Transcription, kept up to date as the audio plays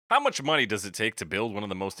How much money does it take to build one of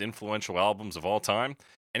the most influential albums of all time?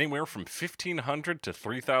 Anywhere from $1,500 to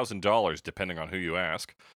 $3,000, depending on who you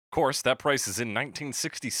ask. Of course, that price is in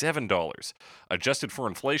 $1967. Adjusted for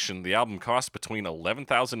inflation, the album costs between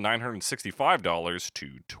 $11,965 to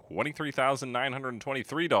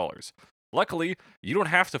 $23,923. Luckily, you don't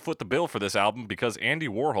have to foot the bill for this album because Andy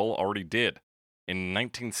Warhol already did. In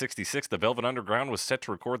 1966, the Velvet Underground was set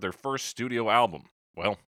to record their first studio album.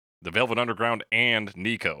 Well, the Velvet Underground and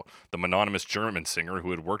Nico, the mononymous German singer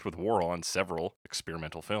who had worked with Warhol on several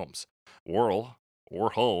experimental films.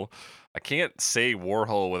 Warhol, I can't say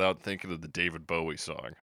Warhol without thinking of the David Bowie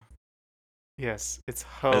song. Yes, it's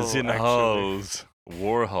Ho. As in actually. Hose.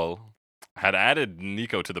 Warhol had added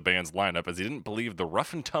Nico to the band's lineup as he didn't believe the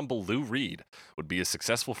rough and tumble Lou Reed would be a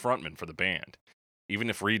successful frontman for the band.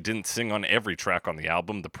 Even if Reed didn't sing on every track on the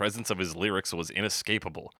album, the presence of his lyrics was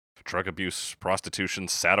inescapable. Drug abuse, prostitution,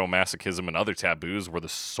 sadomasochism, and other taboos were the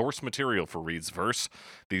source material for Reed's verse.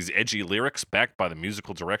 These edgy lyrics, backed by the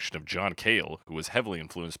musical direction of John Cale, who was heavily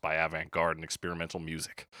influenced by avant-garde and experimental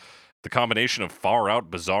music. The combination of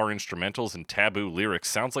far-out, bizarre instrumentals and taboo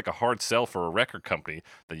lyrics sounds like a hard sell for a record company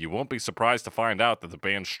that you won't be surprised to find out that the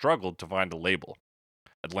band struggled to find a label.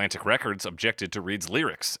 Atlantic Records objected to Reed's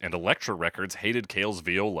lyrics, and Elektra Records hated Cale's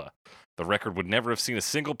viola. The record would never have seen a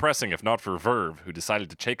single pressing if not for Verve, who decided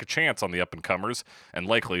to take a chance on the up-and-comers, and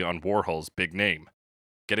likely on Warhol's big name.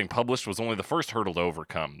 Getting published was only the first hurdle to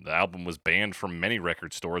overcome. The album was banned from many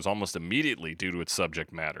record stores almost immediately due to its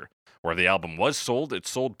subject matter. Where the album was sold, it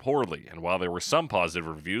sold poorly, and while there were some positive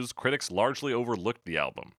reviews, critics largely overlooked the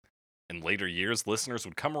album. In later years, listeners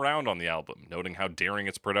would come around on the album, noting how daring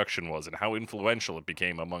its production was and how influential it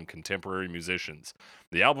became among contemporary musicians.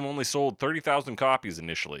 The album only sold 30,000 copies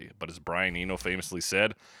initially, but as Brian Eno famously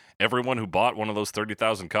said, everyone who bought one of those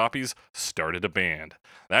 30,000 copies started a band.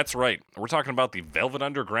 That's right, we're talking about the Velvet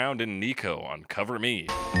Underground and Nico on Cover Me.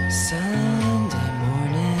 Sunday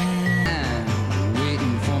morning,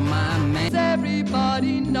 waiting for my man.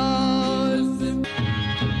 Everybody knows.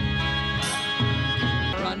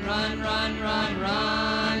 Run.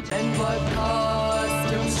 And what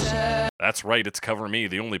costume share? That's right, it's Cover Me,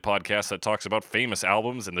 the only podcast that talks about famous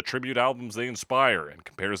albums and the tribute albums they inspire and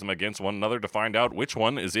compares them against one another to find out which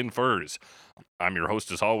one is in furs. I'm your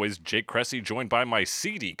host, as always, Jake Cressy, joined by my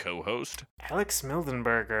seedy co-host, Alex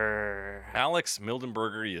Mildenberger. Alex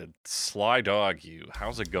Mildenberger, you sly dog, you.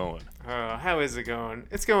 How's it going? Oh, how is it going?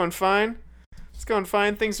 It's going fine.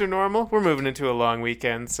 Things are normal. We're moving into a long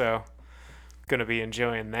weekend, so gonna be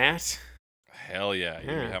enjoying that. Hell yeah, you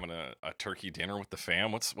Yeah. having a turkey dinner with the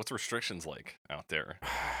fam? What's restrictions like out there?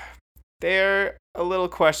 They're a little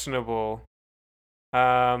questionable.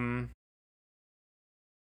 They're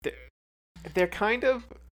kind of.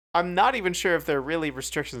 I'm not even sure if they're really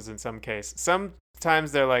restrictions in some case.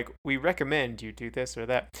 Sometimes they're like, we recommend you do this or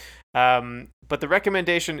that. But the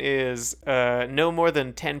recommendation is no more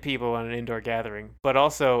than 10 people on an indoor gathering, but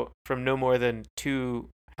also from no more than 2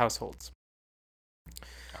 households.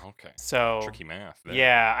 Okay. So Tricky math. There.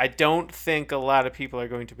 yeah, I don't think a lot of people are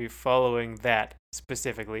going to be following that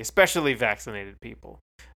specifically, especially vaccinated people.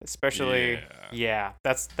 Especially, yeah,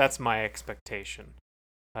 that's my expectation.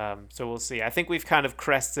 So we'll see. I think we've kind of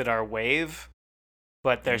crested our wave,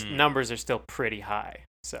 but their numbers are still pretty high.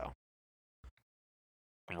 So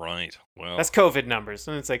Right. Well, that's COVID numbers.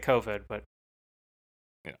 I didn't say COVID, but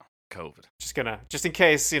COVID. just in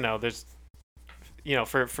case, there's,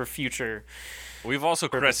 for future. We've also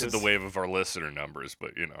crested the purposes. wave of our listener numbers,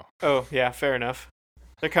 but Oh yeah, fair enough.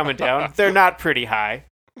 They're coming down. They're not pretty high.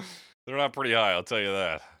 they're not pretty high. I'll tell you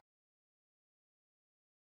that.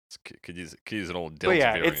 Could use an old Delta But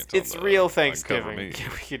yeah, variant. it's on real on Cover Thanksgiving. Me. We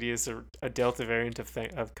could use a Delta variant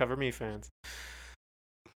of Cover Me fans.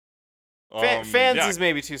 Fans yeah, is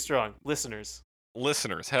maybe too strong. Listeners.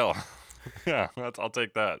 listeners. Hell, yeah, I'll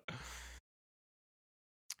take that.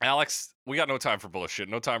 Alex, we got no time for bullshit.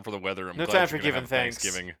 No time for the weather. I'm No glad time you're for gonna giving have thanks.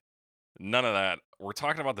 Thanksgiving. None of that. We're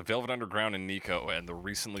talking about the Velvet Underground and Nico and the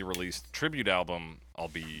recently released tribute album, "I'll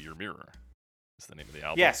Be Your Mirror." Is the name of the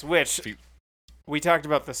album? Yes, which Fe- we talked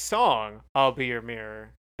about the song "I'll Be Your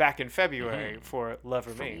Mirror" back in February for Love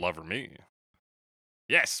or for Me. Love or Me.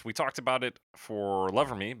 Yes, we talked about it for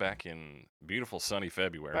Love or Me back in beautiful sunny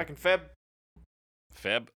February. Back in Feb.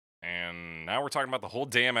 And now we're talking about the whole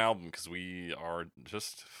damn album because we're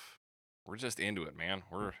just into it, man.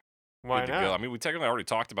 We're Why good to not? go. I mean, we technically already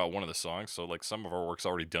talked about one of the songs, so like some of our work's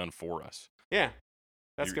already done for us. Yeah,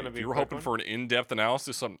 that's gonna If be. you a were quick hoping one. for an in-depth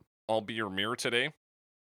analysis on "I'll Be Your Mirror" today,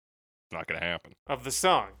 not gonna happen. Of the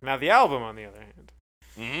song. Now the album, on the other hand,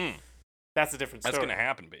 Mm-hmm. that's a different story. That's gonna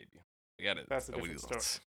happen, baby. We got it. That's a different story.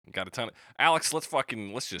 Got a ton of Alex.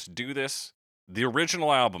 Let's just do this. The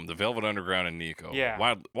original album, The Velvet Underground and Nico,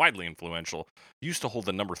 Yeah. widely influential, used to hold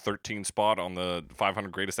the number 13 spot on the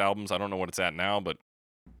 500 greatest albums. I don't know what it's at now, but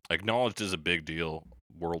acknowledged as a big deal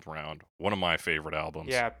world round. One of my favorite albums.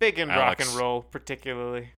 Yeah, big in rock and Alex. roll,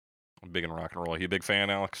 particularly. Big in rock and roll. You a big fan,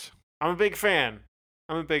 Alex? I'm a big fan.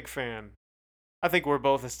 I think we're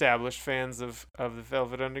both established fans of the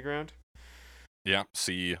Velvet Underground. Yeah.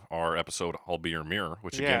 See our episode "I'll Be Your Mirror,"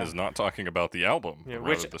 which again Yeah. is not talking about the album, Yeah, but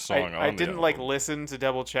which rather the song I on the didn't like album. listen to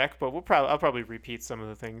double check, but I'll probably repeat some of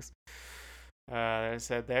the things that I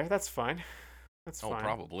said there. That's fine. That's Oh, fine.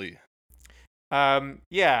 probably.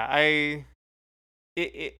 Yeah,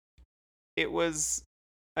 it was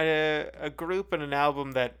a group and an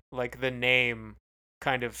album that, like, the name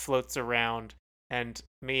kind of floats around, and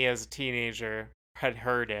me as a teenager had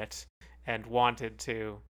heard it and wanted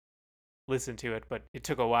to listen to it, but it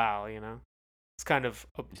took a while, you know. It's kind of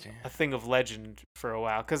a thing of legend for a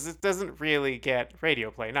while because it doesn't really get radio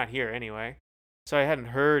play, not here anyway. So I hadn't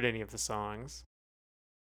heard any of the songs.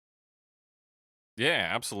 Yeah,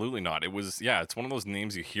 absolutely not. It's one of those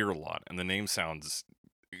names you hear a lot, and the name sounds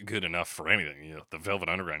good enough for anything. You know, the Velvet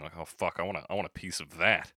Underground. Like, oh fuck, I want a piece of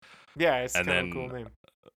that. Yeah, it's And kind of a cool then, name.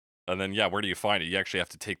 and then, yeah, where do you find it? You actually have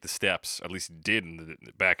to take the steps. At least you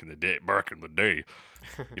did back in the day. Back in the day,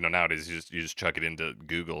 you know, nowadays you just chuck it into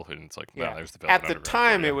Google, and it's like, Yeah. wow, there's the Velvet At the Underground for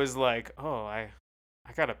time, ya. it was like, oh, I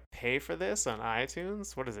gotta pay for this on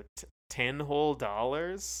iTunes. What is it, $10 whole?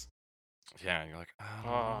 Yeah, and you're like, I don't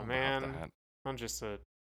know Oh about man, that. I'm just a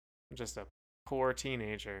poor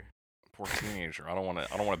teenager. Poor teenager. I don't want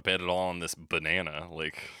to bet it all on this banana.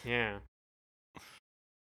 Like, Yeah,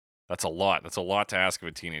 that's a lot. That's a lot to ask of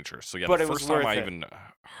a teenager. So yeah, But the it was first time worth I it. even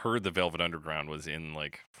heard the Velvet Underground was in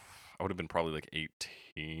like I would have been probably like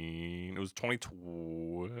 18. It was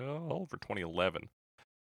 2012 or 2011.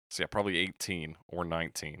 So yeah, probably 18 or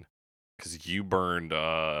 19. Because you burned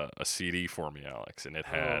a CD for me, Alex, and it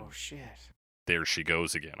had oh shit, "There She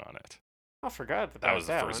Goes Again" on it. I forgot about That was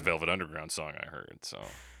the first one. Velvet Underground song I heard. So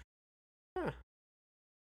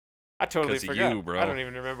I totally 'Cause of forgot. you, bro. I don't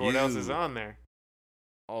even remember what else is You. on there.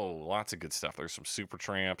 Oh, lots of good stuff. There's some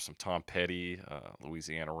Supertramp, some Tom Petty,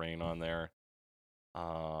 Louisiana Rain on there.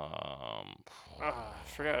 I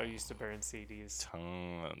forgot I used to burn CDs.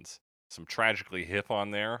 Tons. Some Tragically Hip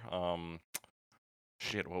on there.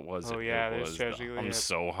 Shit, what was it? Oh yeah, It there's was Tragically I'm Hip.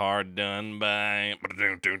 so hard done by.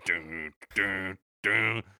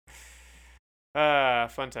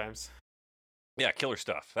 Fun times. Yeah, killer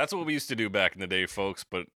stuff. That's what we used to do back in the day, folks.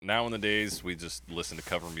 But now in the days, we just listen to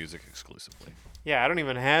cover music exclusively. Yeah, I don't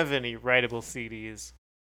even have any writable CDs.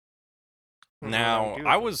 I don't know what Now, would do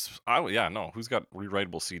I with them. was, yeah, no, who's got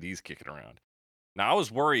rewritable CDs kicking around? Now, I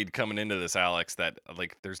was worried coming into this, Alex, that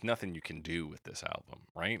like there's nothing you can do with this album,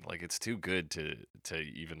 right? Like it's too good to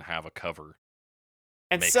even have a cover.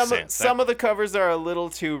 And makes some sense. some of the covers are a little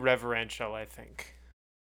too reverential, I think.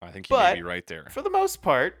 I think you may But be right there. For the most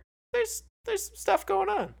part, there's stuff going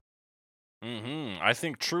on. I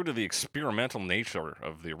think true to the experimental nature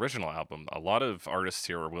of the original album, a lot of artists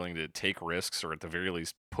here are willing to take risks or at the very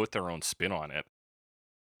least put their own spin on it,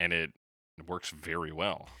 and it works very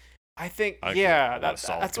well. I think I yeah, think a lot of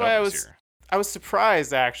solid that's why covers here. I was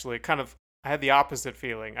surprised actually. I had the opposite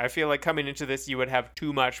feeling. I feel like coming into this, you would have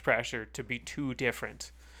too much pressure to be too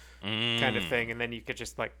different, kind of thing, and then you could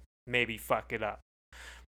just like maybe fuck it up.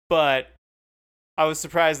 But I was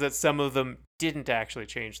surprised that some of them didn't actually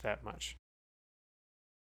change that much.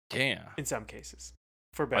 Yeah. In some cases,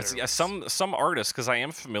 for better. Yeah, some artists, because I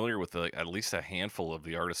am familiar with at least a handful of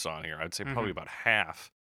the artists on here. I'd say probably about half.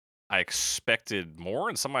 I expected more,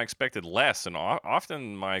 and some I expected less, and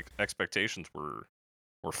often my expectations were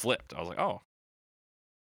flipped. I was like, oh,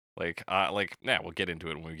 yeah, we'll get into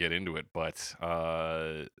it when we get into it. But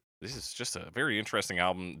this is just a very interesting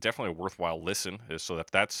album. Definitely a worthwhile listen. So if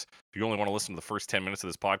you only want to listen to the first 10 minutes of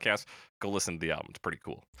this podcast, go listen to the album. It's pretty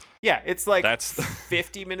cool. Yeah, it's like That's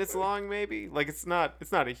 50 minutes long, maybe. Like it's not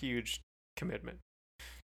a huge commitment.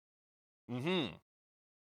 Mm-hmm.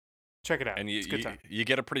 Check it out. And it's a good time. you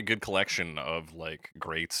get a pretty good collection of like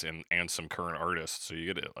greats and some current artists. So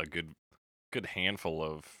you get a good handful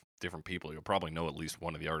of different people. You'll probably know at least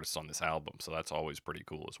one of the artists on this album, so that's always pretty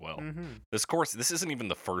cool as well. This isn't even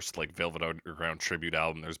the first like Velvet Underground tribute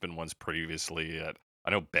album. There's been ones previously. I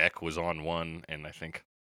know Beck was on one, and I think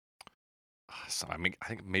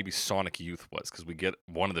maybe Sonic Youth was, because we get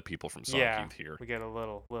one of the people from Sonic Youth here. We get a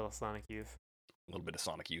little Sonic Youth. A little bit of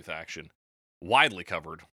Sonic Youth action. Widely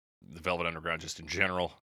covered, the Velvet Underground just in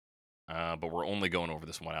general. But we're only going over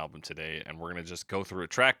this one album today, and we're going to just go through it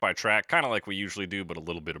track by track, kind of like we usually do, but a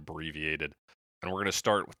little bit abbreviated. And we're going to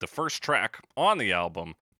start with the first track on the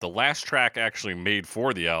album, the last track actually made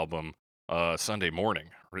for the album, Sunday Morning,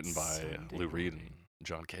 written by Sunday Lou Reed Morning. and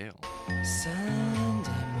John Cale. Sunday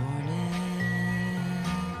morning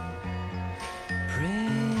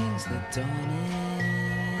brings the dawn in.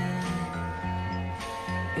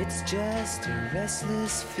 It's just a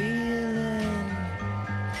restless feeling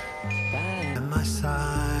by my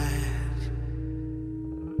side.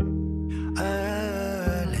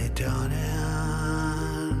 Early dawning,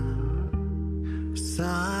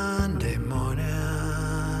 Sunday morning.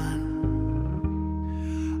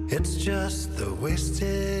 It's just the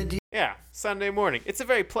wasted. Yeah, Sunday Morning. It's a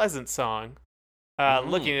very pleasant song.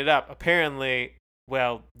 Looking it up, apparently,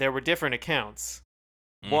 well, there were different accounts.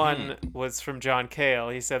 One was from John Cale.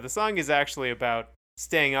 He said the song is actually about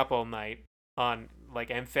staying up all night on like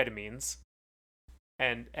amphetamines,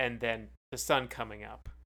 and then the sun coming up,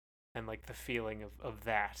 and like the feeling of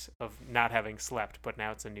that, of not having slept, but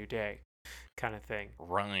now it's a new day, kind of thing.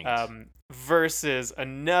 Right. Versus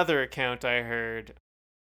another account I heard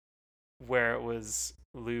where it was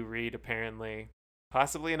Lou Reed, apparently,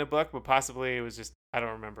 possibly in a book, but possibly it was just, I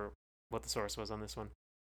don't remember what the source was on this one.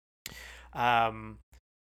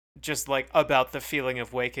 Just like about the feeling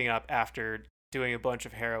of waking up after doing a bunch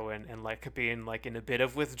of heroin and like being like in a bit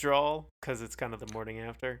of withdrawal because it's kind of the morning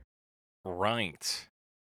after. Right.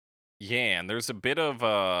 Yeah, and there's a bit of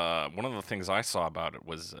one of the things I saw about it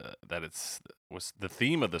was that was the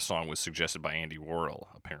theme of the song was suggested by Andy Warhol,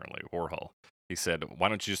 apparently Warhol. He said, "Why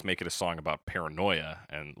don't you just make it a song about paranoia?"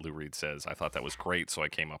 And Lou Reed says, "I thought that was great, so I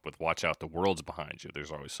came up with Watch Out, the World's Behind You.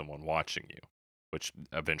 There's always someone watching you," which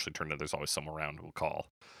eventually turned out there's always someone around who will call.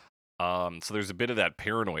 So there's a bit of that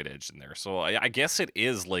paranoid edge in there. So I guess it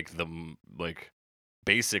is like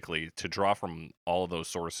basically to draw from all of those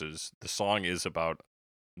sources, the song is about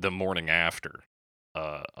the morning after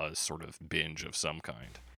a sort of binge of some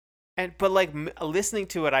kind. But like listening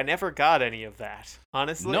to it, I never got any of that,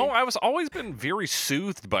 honestly. No, I was always been very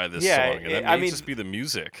soothed by this Yeah, song, and that I may mean, just be the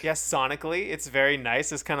music. Yeah, sonically, it's very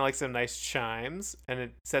nice. It's kind of like some nice chimes, and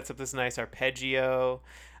it sets up this nice arpeggio.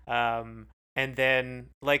 And then,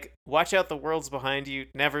 like, Watch Out, the World's Behind You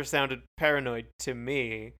never sounded paranoid to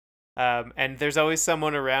me. And there's always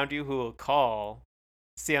someone around you who will call.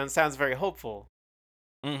 Sounds very hopeful,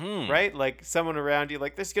 right? Like, someone around you,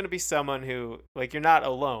 like, there's going to be someone who, like, you're not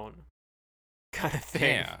alone, kind of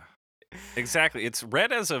thing. Yeah, exactly. It's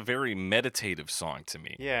read as a very meditative song to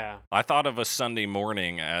me. Yeah. I thought of a Sunday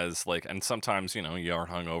morning as like, and sometimes, you are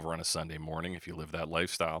hungover on a Sunday morning if you live that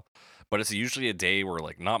lifestyle, but it's usually a day where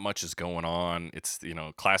like not much is going on. It's,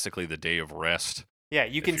 classically the day of rest. Yeah,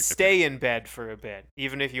 you can stay in bed for a bit,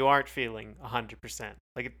 even if you aren't feeling 100%.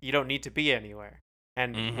 Like, you don't need to be anywhere.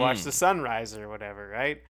 And watch the sunrise or whatever,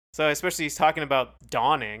 right? So, especially he's talking about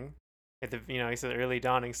dawning. He said early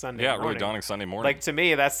dawning Sunday morning. Yeah, early dawning Sunday morning. Like, to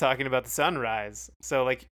me, that's talking about the sunrise. So,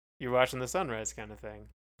 like, you're watching the sunrise kind of thing.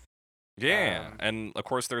 Yeah, and of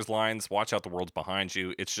course there's lines, watch out, the world's behind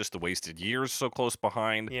you. It's just the wasted years so close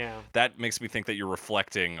behind. Yeah. That makes me think that you're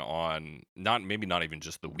reflecting on maybe not even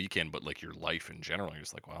just the weekend, but like your life in general. You're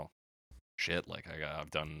just like, well, shit, like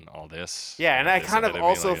I've done all this. Yeah, and I kind of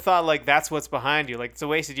also like, thought, like, that's what's behind you. Like, it's a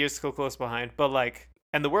wasted years so close behind, but, like,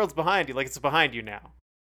 and the world's behind you. Like, it's behind you now.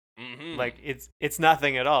 Like, it's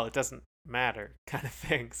nothing at all. It doesn't matter, kind of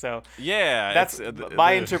thing. So yeah, that's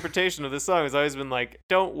my interpretation of this song has always been like,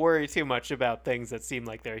 don't worry too much about things that seem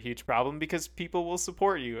like they're a huge problem because people will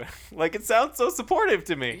support you. Like, it sounds so supportive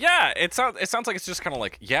to me. Yeah, it sounds like it's just kind of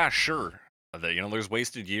like, yeah, sure, that there's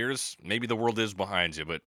wasted years. Maybe the world is behind you,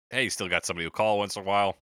 but hey, you still got somebody who call once in a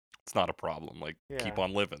while. It's not a problem. Like, keep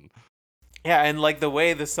on living. Yeah, and like the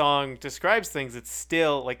way the song describes things, it's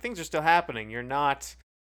still like things are still happening. You're not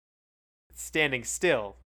standing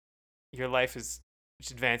still. Your life is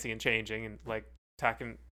advancing and changing, and like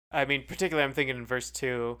talking. I mean, particularly, I'm thinking in verse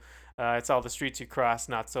 2, it's all the streets you crossed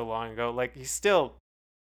not so long ago. Like, he's not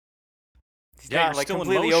like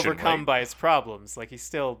completely overcome by his problems. Like, he's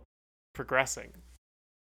still progressing.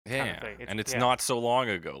 Yeah, kind of and it's not so long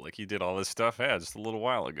ago. Like, he did all this stuff, just a little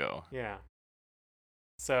while ago. Yeah.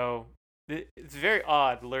 So it's very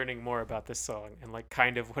odd learning more about this song and like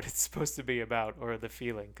kind of what it's supposed to be about, or the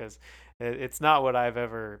feeling, because it's not what I've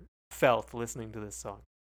ever felt listening to this song.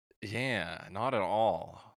 Yeah, not at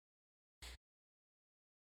all.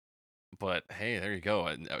 But hey, there you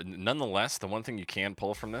go. Nonetheless, the one thing you can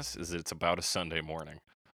pull from this is that it's about a Sunday morning.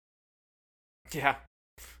 Yeah.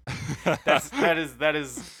 that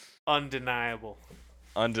is undeniable.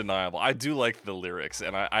 Undeniable. I do like the lyrics,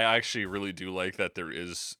 and I actually really do like that there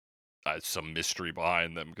is some mystery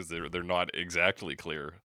behind them, because they're not exactly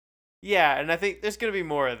clear. Yeah, and I think there's gonna be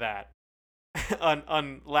more of that.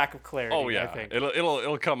 on lack of clarity. Oh I yeah, think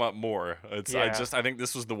it'll come up more. Yeah. I think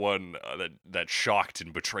this was the one that shocked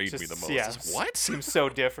and betrayed me the just most. yeah, It's like, what? seems so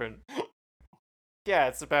different. Yeah,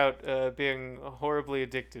 it's about being horribly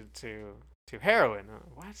addicted to heroin.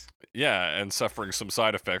 What? Yeah, and suffering some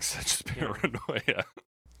side effects such as Yeah. paranoia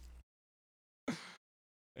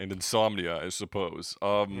and insomnia, I suppose.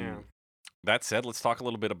 Yeah. That said, let's talk a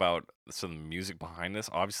little bit about some music behind this.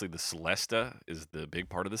 Obviously, the Celesta is the big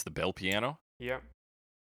part of this, the bell piano. Yep.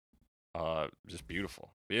 Just beautiful,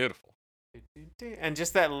 beautiful. And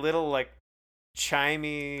just that little like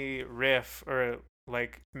chimey riff or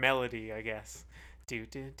like melody, I guess.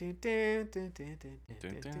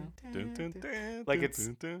 Like it's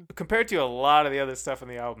compared to a lot of the other stuff on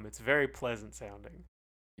the album, it's very pleasant sounding.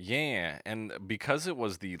 Yeah, and because it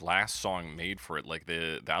was the last song made for it, like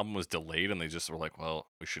the album was delayed, and they just were like, "Well,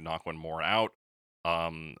 we should knock one more out."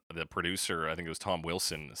 The producer, I think it was Tom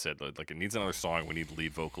Wilson, said like it needs another song. We need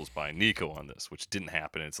lead vocals by Nico on this, which didn't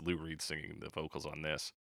happen. It's Lou Reed singing the vocals on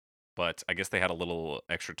this, but I guess they had a little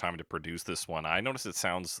extra time to produce this one. I noticed it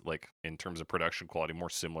sounds like, in terms of production quality, more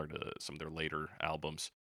similar to some of their later albums,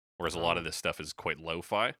 whereas a lot of this stuff is quite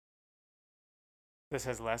lo-fi. This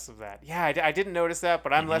has less of that. Yeah, I didn't notice that,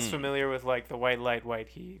 but I'm less Mhm. familiar with like the White Light, White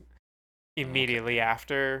Heat immediately Okay.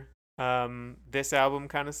 after this album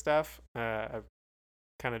kind of stuff.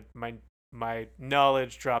 Kind of my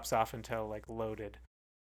knowledge drops off until like Loaded.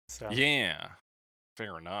 So Yeah,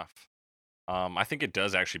 fair enough. I think it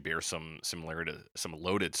does actually bear some similarity to some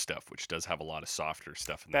Loaded stuff, which does have a lot of softer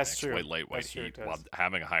stuff in the that's mix. true. White Light, White That's true. It Heat, while does.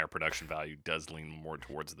 having a higher production value, does lean more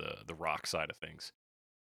towards the rock side of things.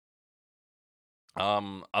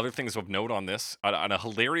 Other things of note on this, on a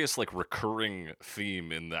hilarious like recurring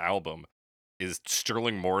theme in the album, is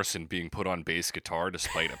Sterling Morrison being put on bass guitar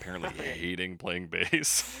despite apparently hating playing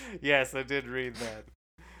bass. Yes, I did read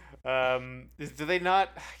that. Do they not?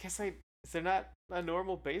 I guess is there not a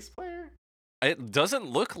normal bass player? It doesn't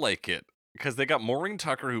look like it because they got Maureen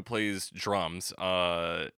Tucker who plays drums.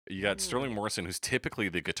 You got Sterling Hmm. Morrison who's typically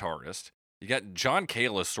the guitarist. You got John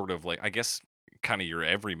Cale is sort of like, I guess, kind of your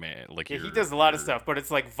everyman. Like Yeah, he your does a lot of stuff, but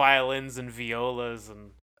it's like violins and violas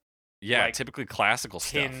and yeah, like typically classical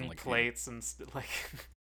stuff. And tin like plates and like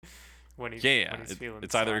when he's yeah, when he's feeling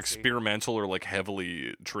it's either saucy. experimental or like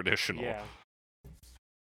heavily traditional. Yeah.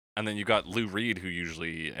 And then you got Lou Reed, who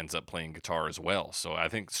usually ends up playing guitar as well. So I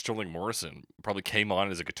think Sterling Morrison probably came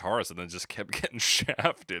on as a guitarist and then just kept getting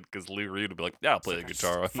shafted because Lou Reed would be like, "Yeah, I'll play the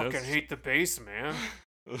guitar on Fucking this." hate the bass, man.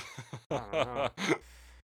 I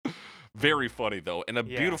Very funny though, and a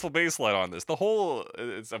Yeah. beautiful bass line on this. The whole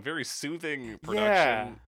it's a very soothing Yeah.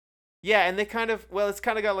 production. Yeah, and they kind of it's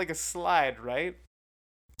kind of got like a slide, right?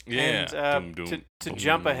 Yeah. And to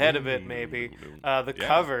jump ahead a bit, maybe the Yeah.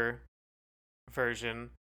 cover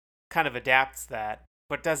version kind of adapts that,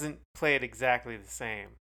 but doesn't play it exactly the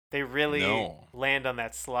same. They really No. land on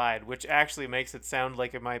that slide, which actually makes it sound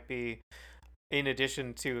like it might be, in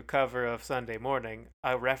addition to a cover of Sunday Morning,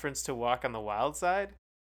 a reference to Walk on the Wild Side.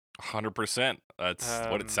 100%. That's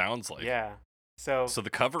what it sounds like. Yeah. So the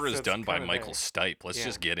cover is it's done by kinda Michael there. Stipe. Let's Yeah.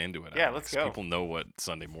 just get into it. Yeah, Alex. let's go. People know what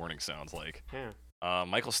Sunday Morning sounds like. yeah.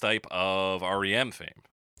 Michael Stipe of REM fame.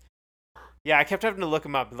 Yeah, I kept having to look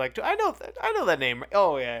him up. Like, I know that name.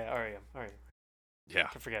 Oh yeah, R.E.M. Yeah.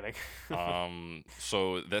 Keep forgetting.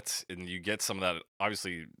 So that's, and you get some of that.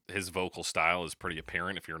 Obviously, his vocal style is pretty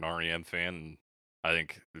apparent if you're an REM fan. And I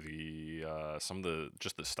think some of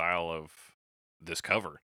the style of this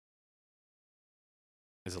cover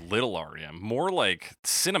is a little REM, more like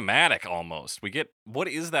cinematic almost. We get, what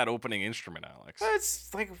is that opening instrument, Alex?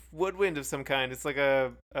 It's like woodwind of some kind. It's like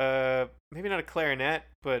a maybe not a clarinet,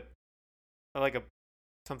 but like a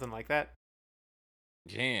something like that.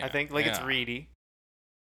 Yeah, I think like it's yeah. reedy.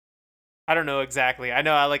 I don't know exactly. I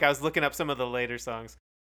know I was looking up some of the later songs,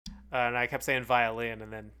 and I kept saying violin,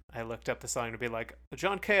 and then I looked up the song to be like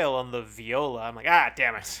John Cale on the viola. I'm like,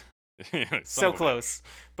 damn it, so close.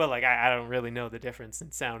 But like I don't really know the difference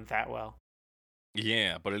in sound that well.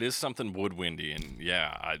 Yeah, but it is something woodwindy,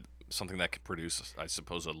 and something that could produce, I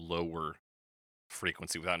suppose, a lower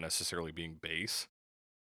frequency without necessarily being bass.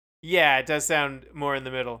 Yeah, it does sound more in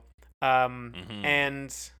the middle. Mhm.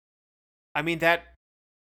 And I mean that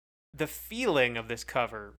the feeling of this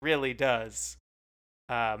cover really does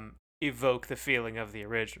evoke the feeling of the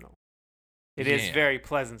original. It is Yeah. very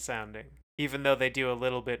pleasant sounding, even though they do a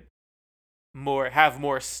little bit have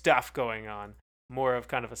more stuff going on, more of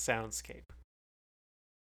kind of a soundscape.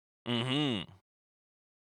 Mm-hmm.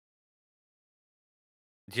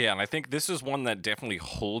 Yeah, and I think this is one that definitely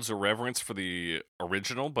holds a reverence for the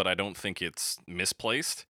original, but I don't think it's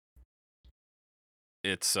misplaced.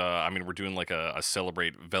 it's I mean, we're doing like a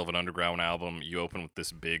Celebrate Velvet Underground album. You open with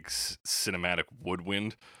this big cinematic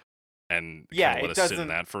woodwind and Yeah, kind of let it us sit in doesn't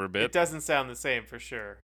that for a it bit. doesn't sound the same for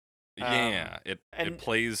sure. Yeah, it And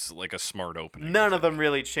plays like a smart opening. none of them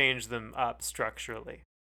really change them up structurally.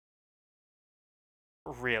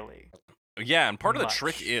 Really. Yeah, and part of the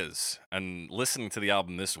trick Much. is, and listening to the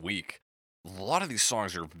album this week, a lot of these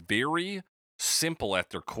songs are very simple at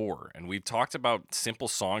their core. And we've talked about simple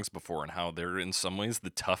songs before and how they're in some ways the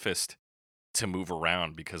toughest to move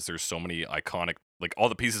around because there's so many iconic, like all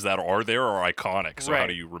the pieces that are there are iconic. So how do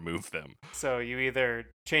Right. you remove them? So you either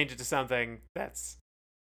change it to something that's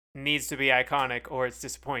needs to be iconic or it's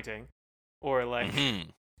disappointing, or like Hmm.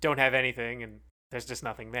 don't have anything and there's just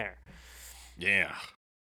nothing there. Yeah.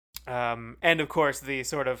 And of course the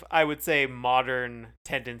sort of, I would say, modern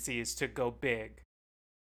tendencies to go big,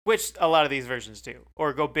 which a lot of these versions do,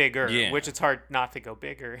 or go bigger, Yeah. which it's hard not to go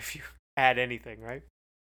bigger if you add anything, right?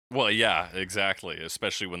 Well, yeah, exactly.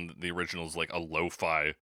 Especially when the original is like a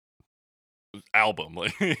lo-fi album.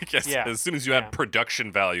 Like, Yeah. as soon as you Yeah. add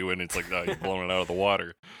production value in, it's like, no, you're blowing it out of the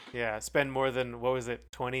water. Yeah, spend more than, what was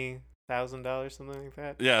it, $20,000, something like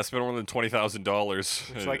that. Yeah, spend more than $20,000.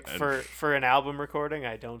 Which, like, for an album recording,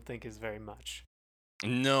 I don't think is very much.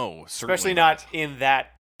 No, Especially certainly not in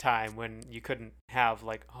that time when you couldn't have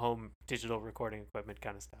like home digital recording equipment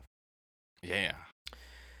kind of stuff. Yeah.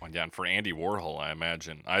 Well, yeah, and for Andy Warhol,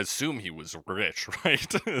 I assume he was rich,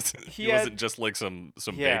 right? He He had- wasn't just like some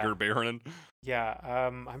Yeah. beggar baron. Yeah,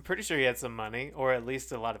 I'm pretty sure he had some money, or at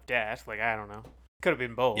least a lot of debt. Like, I don't know, could have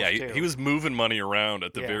been both. Yeah, too. he was moving money around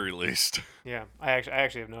at the Yeah. very least. Yeah, I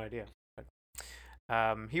actually have no idea.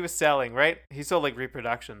 But, he was selling, right? He sold like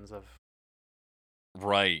reproductions of.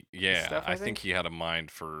 Right. Yeah, Stuff, I I think think? he had a mind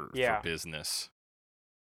for Yeah. business.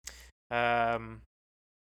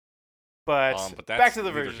 But, But that's back to the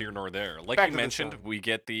neither version. here nor there. Like Back you to the mentioned, song. we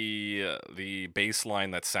get the bass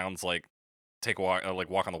line that sounds like take a walk, like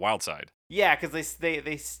Walk on the Wild Side. Yeah, because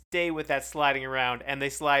they stay with that sliding around, and they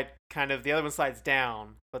slide kind of. The other one slides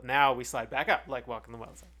down, but now we slide back up, like Walk on the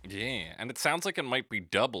Wild Side. Yeah, and it sounds like it might be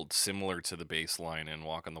doubled, similar to the bass line in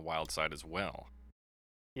Walk on the Wild Side as well.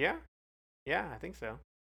 Yeah, I think so.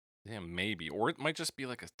 Yeah, maybe, or it might just be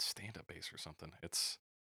like a stand-up bass or something.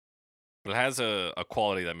 But it has a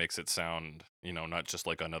quality that makes it sound, not just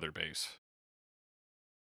like another bass.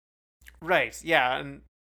 Right. Yeah, and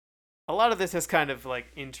a lot of this has kind of like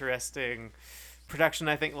interesting production.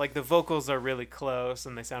 I think like the vocals are really close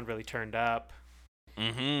and they sound really turned up.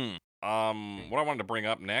 Mm-hmm. What I wanted to bring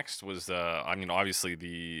up next was, obviously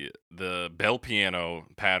the bell piano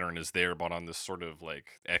pattern is there, but on this sort of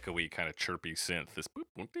like echoey kind of chirpy synth. This.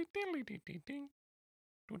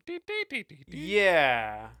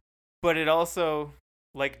 Yeah, but it also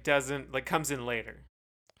like doesn't like comes in later.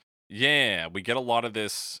 Yeah, we get a lot of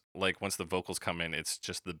this, like, once the vocals come in, it's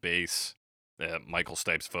just the bass, Michael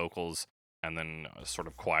Stipe's vocals, and then a sort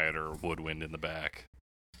of quieter woodwind in the back.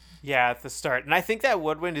 Yeah, at the start, and I think that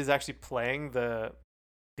woodwind is actually playing the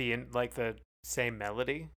same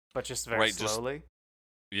melody, but just very Right, just- slowly.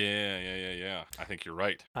 Yeah. I think you're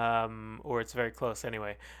right. Or it's very close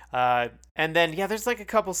anyway. And then there's like a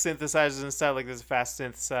couple synthesizers and stuff. Like there's a fast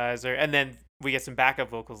synthesizer, and then we get some backup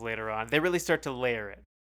vocals later on. They really start to layer it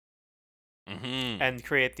Mm-hmm. and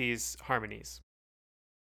create these harmonies.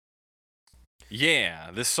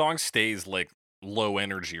 Yeah, this song stays like low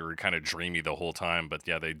energy or kind of dreamy the whole time, but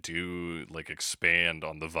yeah, they do like expand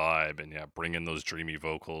on the vibe and bring in those dreamy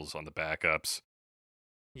vocals on the backups.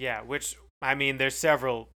 Yeah, which I mean, there's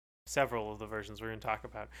several of the versions we're gonna talk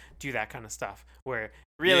about do that kind of stuff where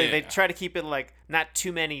really they Yeah. try to keep it like not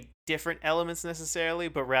too many different elements necessarily,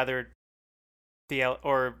 but rather the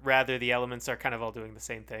elements are kind of all doing the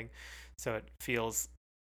same thing, so it feels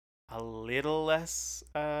a little less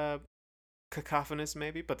cacophonous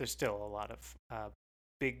maybe, but there's still a lot of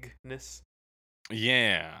bigness.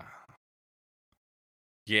 Yeah.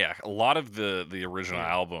 Yeah, a lot of the original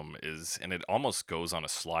Yeah. album is, and it almost goes on a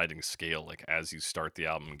sliding scale. Like as you start the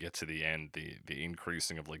album and get to the end, the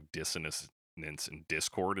increasing of like dissonance and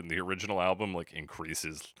discord in the original album like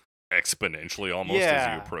increases exponentially almost as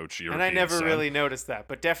Yeah. you approach And European I never Sun. really noticed that,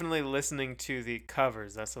 but definitely listening to the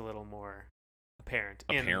covers, that's a little more apparent.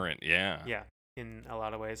 apparent. Yeah. Yeah, in a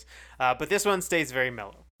lot of ways. But this one stays very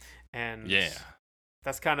mellow. And Yeah.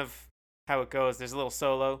 that's kind of how it goes. There's a little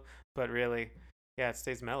solo, but really, it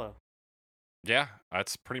stays mellow. Yeah,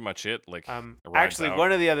 that's pretty much it. Like it rides Actually, out.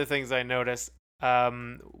 one of the other things I noticed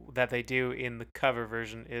that they do in the cover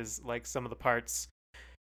version is like some of the parts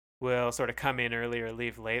will sort of come in early or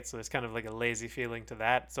leave late. So there's kind of like a lazy feeling to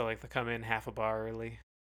that. So like they come in half a bar early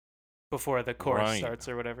before the chorus Right. starts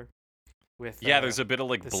or whatever. with there's a bit of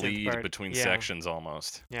like the synth bleed part. between Yeah. sections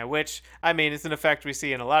almost. Yeah, which I mean, it's an effect we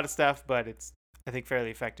see in a lot of stuff, but it's I think fairly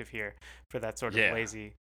effective here for that sort of Yeah.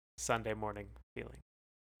 lazy Sunday morning feeling.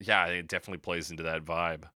 Yeah, it definitely plays into that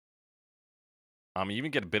vibe. You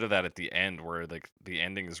even get a bit of that at the end, where like the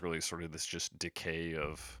ending is really sort of this just decay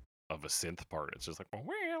of a synth part. It's just like,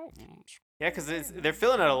 Yeah, because they're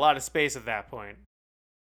filling out a lot of space at that point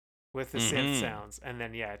with the synth Mhm. sounds, and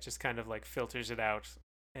then yeah, it just kind of like filters it out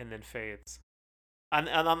and then fades. On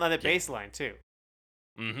the bass line too.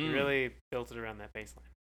 You really built it around that bass line.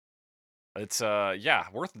 It's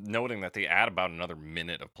worth noting that they add about another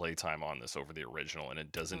minute of playtime on this over the original, and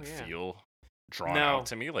it doesn't yeah. feel drawn No. out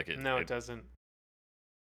to me. Like No, it doesn't.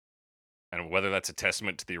 And whether that's a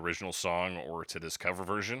testament to the original song or to this cover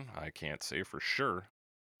version, I can't say for sure.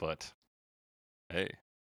 But hey,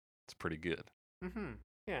 it's pretty good. Mm-hmm.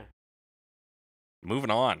 Yeah.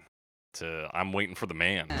 Moving on to I'm Waiting for the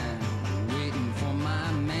Man. Waiting for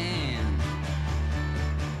my man.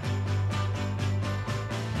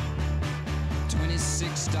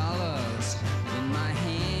 $26 in my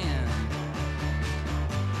hand.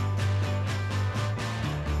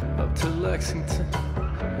 Up to Lexington,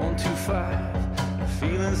 125.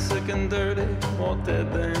 Feeling sick and dirty, more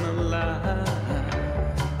dead than alive.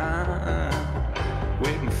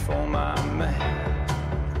 Waiting for my man.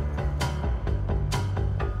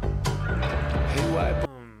 Hey, white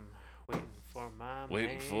Waiting for my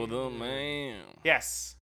Waiting for the man.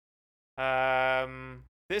 Yes.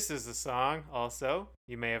 This is a song also,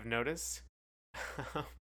 you may have noticed.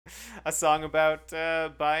 A song about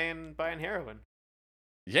buying heroin.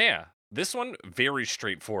 Yeah, this one very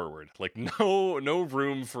straightforward. Like no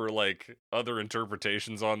room for like other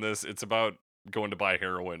interpretations on this. It's about going to buy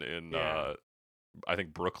heroin in Yeah. I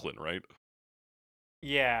think Brooklyn, right?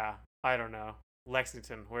 Yeah, I don't know.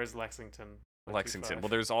 Lexington. Where's Lexington? Lexington. 125. Well,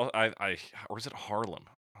 there's all or is it Harlem?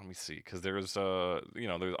 Let me see, because there's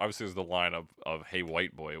there's obviously the line of hey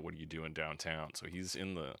white boy, what are you doing downtown? So he's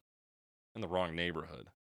in the wrong neighborhood,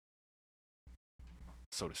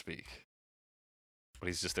 so to speak. But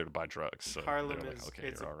he's just there to buy drugs. So Harlem they're like, is okay,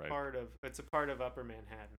 it's you're a all right. part of Upper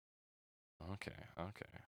Manhattan. Okay.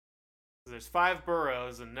 There's 5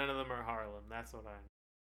 boroughs and none of them are Harlem. That's what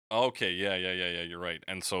I. Okay, yeah, you're right.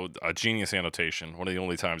 And so a genius annotation, one of the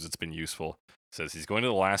only times it's been useful, says he's going to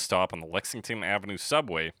the last stop on the Lexington Avenue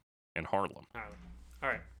subway in Harlem. Harlem. All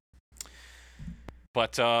right.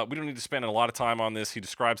 But we don't need to spend a lot of time on this. He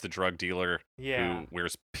describes the drug dealer Yeah. who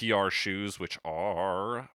wears PR shoes, which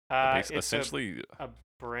are It's essentially a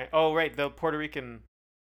brand. Oh, right, the Puerto Rican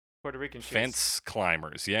shoes. fence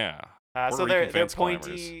climbers. Yeah. So Puerto they're Rican fence pointy.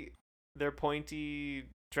 climbers. They're pointy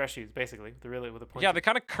dress shoes, basically. They're really with a pointy. Yeah, they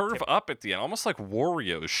kind of curve tip. up at the end, almost like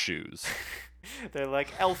Wario's shoes. They're like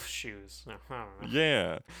elf shoes. No, I don't know.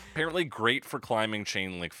 Yeah. Apparently great for climbing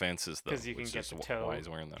chain link fences, though. Because you can which get is the why toe he's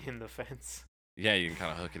wearing them. in the fence. Yeah, you can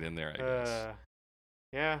kind of hook it in there, I guess.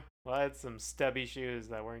 Yeah. Well, I had some stubby shoes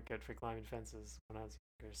that weren't good for climbing fences when I was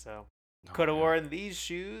younger, so Oh, could have yeah. worn these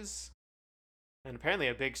shoes and apparently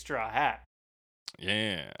a big straw hat.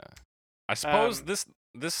 Yeah. I suppose Um,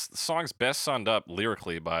 this song's best summed up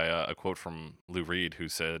lyrically by a quote from Lou Reed, who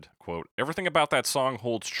said, quote, "Everything about that song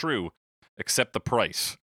holds true except the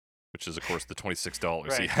price," which is, of course, the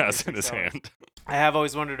 $26 he Right, has in his $26. hand. I have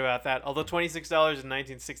always wondered about that. Although $26 in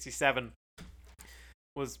 1967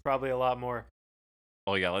 was probably a lot more.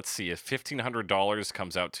 Oh, yeah, let's see. If $1,500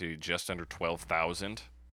 comes out to just under $12,000,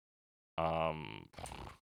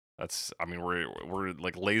 that's, I mean, we're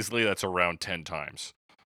like lazily, that's around 10 times.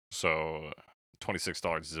 So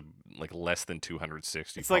 $26 is like less than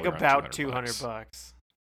 260. It's like probably around about 200 bucks. bucks.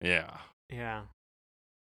 Yeah. Yeah.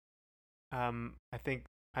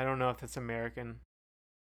 I don't know if that's American.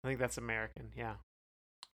 I think that's American. Yeah.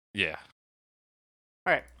 Yeah.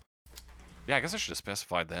 All right. Yeah, I guess I should have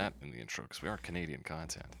specified that in the intro because we are Canadian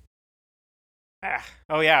content.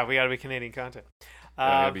 Oh yeah, we got to be Canadian content.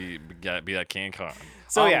 Gotta be that CanCon.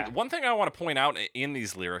 So yeah. One thing I want to point out in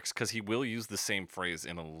these lyrics, because he will use the same phrase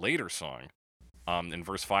in a later song. In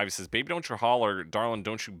verse 5, he says, "Baby, don't you holler, darling,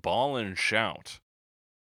 don't you bawl and shout."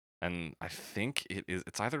 And I think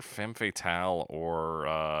it's either Femme Fatale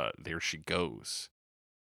or There She Goes,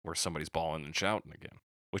 where somebody's bawling and shouting again.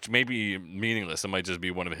 Which may be meaningless. It might just be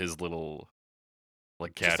one of his little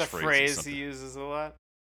like catchphrases. Just a phrase he uses a lot.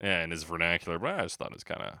 Yeah, in his vernacular, but I just thought it was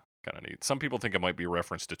kind of neat. Some people think it might be a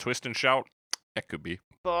reference to Twist and Shout. It could be.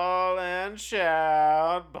 Ball and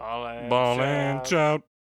shout, ball and shout.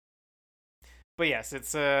 But yes,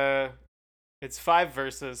 it's 5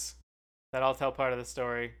 verses that all tell part of the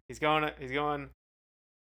story. He's going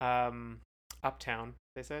uptown,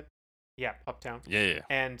 they said. Yeah, Uptown. Yeah.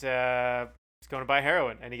 And he's going to buy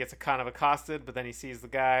heroin, and he gets kind of accosted, but then he sees the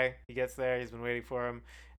guy. He gets there. He's been waiting for him,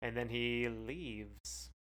 and then he leaves.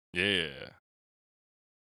 Yeah.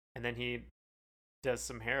 And then he does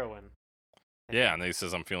some heroin. Yeah, and then he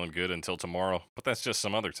says, I'm feeling good until tomorrow, but that's just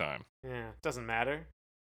some other time. Yeah, doesn't matter.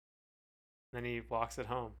 Then he walks it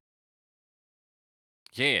home.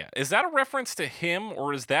 Yeah. Is that a reference to him,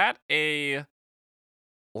 or is that is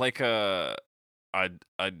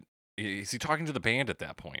he talking to the band at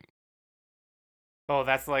that point? Oh,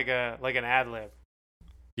 that's like an ad lib.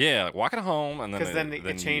 Yeah, like walking home, and then Because then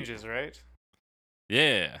it changes, right?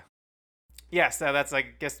 Yeah. Yeah, so that's like,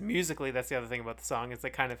 I guess musically, that's the other thing about the song is they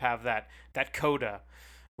kind of have that coda,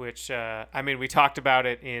 which I mean we talked about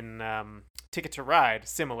it in Ticket to Ride,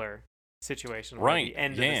 similar situation. Where Right, the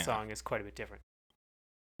end of the song is quite a bit different.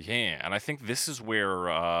 Yeah, and I think this is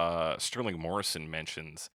where Sterling Morrison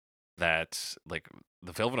mentions that like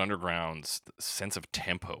the Velvet Underground's sense of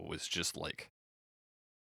tempo was just like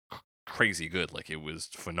crazy good. Like it was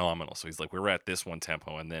phenomenal. So he's like, we were at this one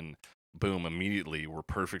tempo, and then boom, immediately we're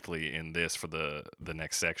perfectly in this for the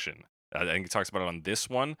next section. I think he talks about it on this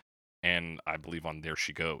one, and I believe on There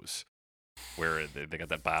She Goes, where they got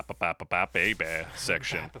that ba ba ba ba ba baby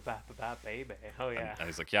section. Baby. Oh yeah. And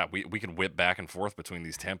he's like, yeah, we can whip back and forth between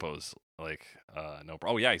these tempos. Like, no.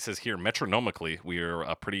 Oh yeah, he says here, metronomically, we are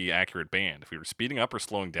a pretty accurate band. If we were speeding up or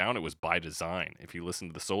slowing down, it was by design. If you listen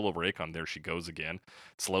to the solo break on There She Goes Again,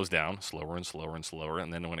 it slows down, slower and slower and slower,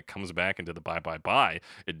 and then when it comes back into the bye bye bye,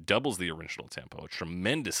 it doubles the original tempo. A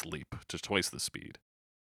tremendous leap to twice the speed.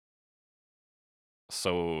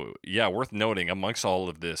 So yeah, worth noting amongst all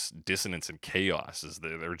of this dissonance and chaos is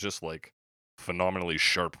they're just like phenomenally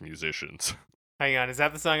sharp musicians. Hang on, is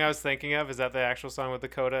that the song I was thinking of? Is that the actual song with the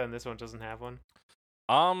coda, and this one doesn't have one?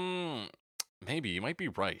 Maybe you might be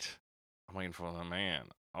right. I'm waiting for the man.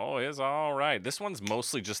 Oh, it's all right. This one's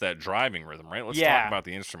mostly just that driving rhythm, right? Let's talk about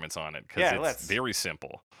the instruments on it because it's very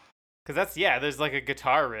simple. Because that's there's like a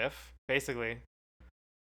guitar riff basically,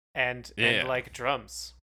 and like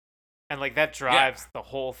drums, and like that drives the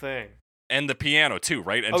whole thing. And the piano too,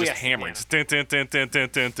 right? And just hammering. Dun, dun, dun, dun, dun,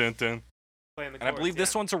 dun, dun, dun. And I believe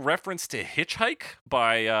this one's a reference to Hitchhike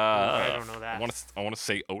by I don't know that. I want to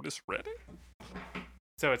say Otis Redding.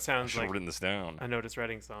 So it sounds like written this down. An Otis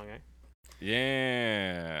Redding song, eh?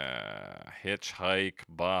 Yeah, Hitchhike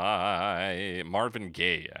by Marvin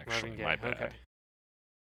Gaye. Actually, Marvin Gaye. My bad. Okay.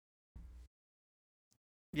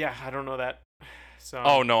 Yeah, I don't know that song.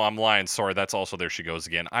 Oh no, I'm lying. Sorry, that's also There She Goes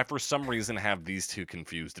Again. I for some reason have these two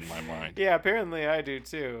confused in my mind. Yeah, apparently I do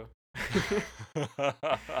too.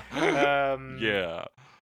 Yeah.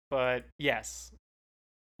 But yes.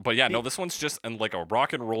 But yeah, no, this one's just like a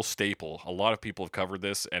rock and roll staple. A lot of people have covered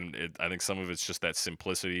this, and I think some of it's just that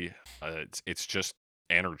simplicity. It's just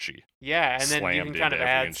energy. Yeah, and then you can kind of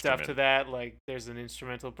add stuff to instrument. that. Like there's an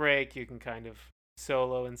instrumental break. You can kind of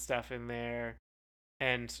solo and stuff in there.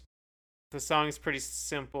 And the song is pretty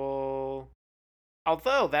simple.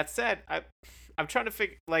 Although, that said, I'm trying to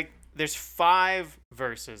figure, like, there's 5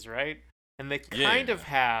 verses, right? And they kind of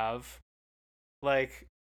have, like,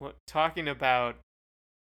 talking about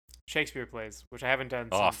Shakespeare plays, which I haven't done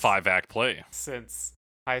since 5-act play. Since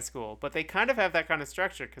high school. But they kind of have that kind of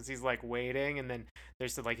structure, because he's, like, waiting, and then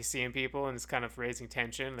there's, like, he's seeing people, and it's kind of raising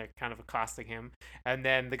tension. They're kind of accosting him. And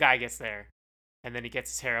then the guy gets there, and then he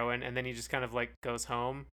gets his heroin, and then he just kind of, like, goes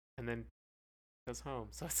home, and then goes home.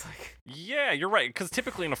 So it's like, yeah, you're right, because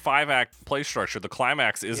typically in a 5-act play structure, the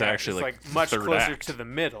climax is actually like much third closer act. to the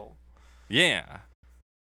middle. Yeah,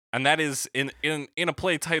 and that is in a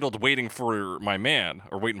play titled "Waiting for My Man"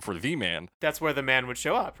 or "Waiting for the Man." That's where the man would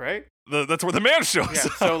show up, right? That's where the man shows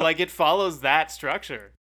up. So like it follows that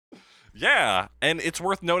structure. Yeah, and it's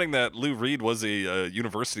worth noting that Lou Reed was a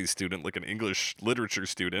university student, like an English literature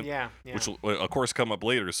student. Yeah. Which will, of course, come up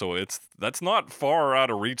later. So that's not far out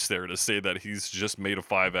of reach there to say that he's just made a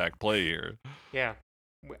 5-act play here. Yeah,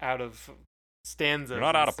 out of stanzas. You're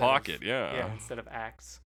not out of pocket. Yeah, instead of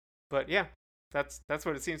acts. But yeah, that's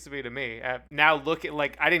what it seems to be to me. Now look at,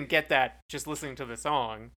 like, I didn't get that just listening to the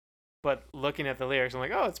song, but looking at the lyrics, I'm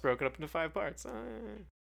like, oh, it's broken up into 5 parts.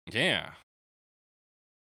 Yeah.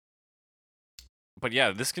 But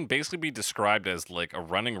yeah, this can basically be described as like a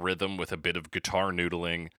running rhythm with a bit of guitar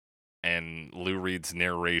noodling and Lou Reed's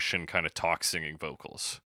narration kind of talk singing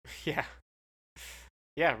vocals. Yeah.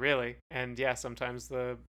 Yeah, really. And yeah, sometimes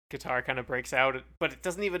the guitar kind of breaks out, but it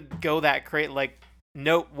doesn't even go that crazy. Like,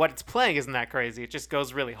 note what it's playing isn't that crazy. It just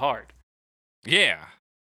goes really hard. Yeah.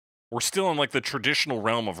 We're still in like the traditional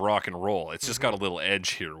realm of rock and roll. It's just got a little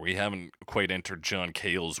edge here. We haven't quite entered John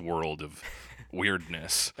Cale's world of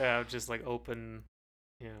weirdness. Just like open,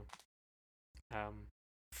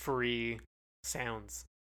 free sounds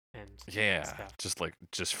and Yeah, stuff.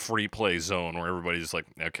 just free play zone where everybody's like,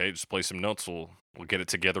 okay, just play some notes. We'll get it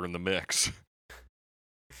together in the mix.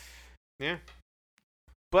 Yeah.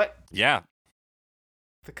 But Yeah.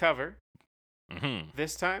 the cover Mm-hmm.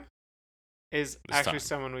 this time is This actually time.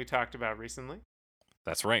 someone we talked about recently.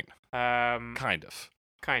 That's right. Kind Kind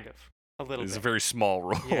of. of. A little It's bit. a very small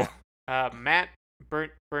role. Yeah. Matt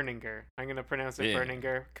Berninger. I'm gonna pronounce it Yeah.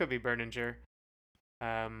 Berninger. Could be Berninger.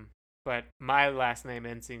 But my last name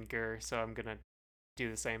ends in Ger, so I'm gonna do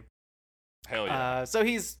the same. Hell yeah. So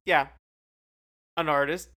he's an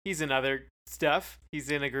artist. He's in other stuff. He's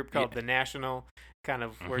in a group called The National. Kind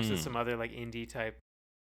of works with Mhm. some other like indie type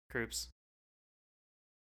groups.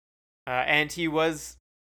 And he was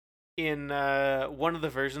in one of the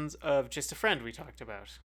versions of Just a Friend we talked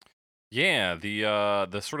about. Yeah,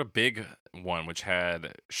 the sort of big one, which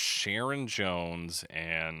had Sharon Jones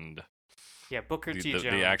and Yeah, Booker T. Jones.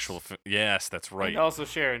 the actual yes, that's right, And also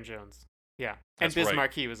Sharon Jones. Yeah. And That's Biz right.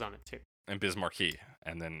 Markie was on it too. and Biz Markie,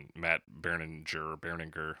 and then Matt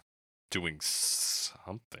Berninger doing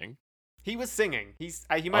something. He was singing. He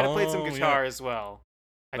might have played some Oh, yeah. guitar as well.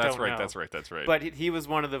 I That's don't right. know. That's right. That's right. But he was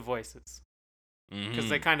one of the voices because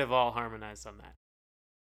they Mhm. kind of all harmonized on that.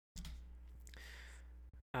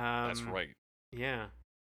 That's right. Yeah.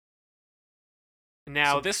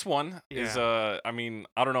 Now So this one is I mean,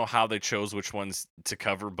 I don't know how they chose which ones to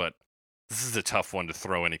cover, but this is a tough one to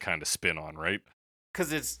throw any kind of spin on, right?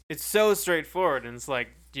 because it's so straightforward and it's like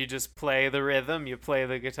you just play the rhythm, you play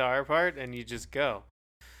the guitar part, and you just go.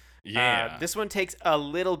 Yeah. This one takes a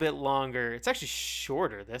little bit longer. It's actually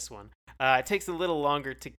shorter. This one. It takes a little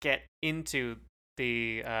longer to get into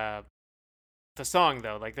the song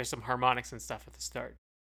though. Like there's some harmonics and stuff at the start,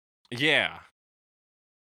 yeah.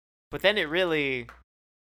 but then it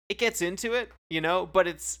gets into it, But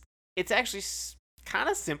it's actually kind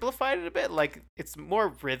of simplified it a bit. Like it's more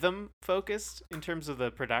rhythm focused in terms of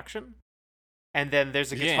the production, and then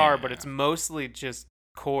there's a guitar, but Yeah. it's mostly just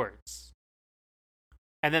chords,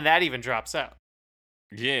 and then that even drops out.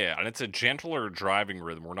 Yeah, and it's a gentler driving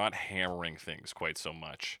rhythm. We're not hammering things quite so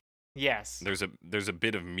much. Yes. There's a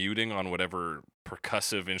bit of muting on whatever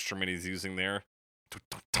percussive instrument he's using there.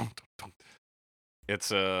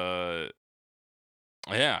 It's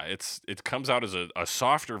it comes out as a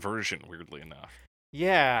softer version, weirdly enough.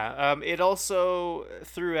 Yeah, it also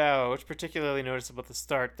throughout, particularly noticeable at the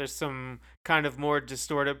start, there's some kind of more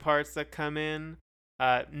distorted parts that come in.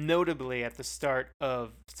 Notably at the start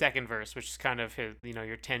of second verse, which is kind of his,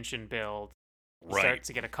 your tension build. He Right. starts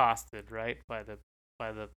to get accosted, right, by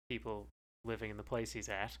the people living in the place he's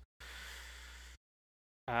at.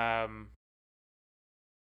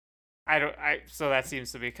 So that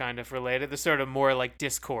seems to be kind of related. There's sort of more like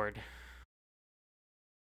discord.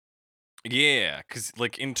 Yeah, because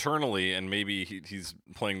like internally, and maybe he's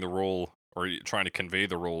playing the role or trying to convey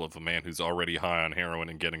the role of a man who's already high on heroin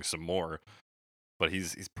and getting some more, but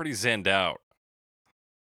he's pretty zenned out.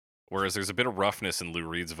 Whereas there's a bit of roughness in Lou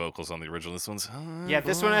Reed's vocals on the original. This one's Yeah,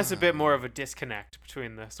 this one has a bit more of a disconnect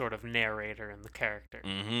between the sort of narrator and the character.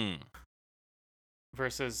 Mm-hmm.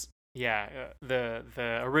 Versus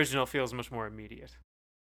the original feels much more immediate.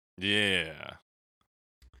 Yeah.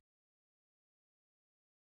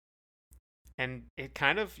 And it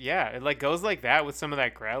kind of it like goes like that with some of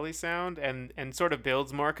that growly sound and sort of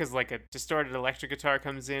builds more because like a distorted electric guitar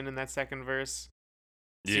comes in that second verse,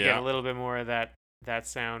 so you get a little bit more of that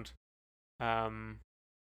sound.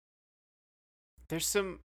 There's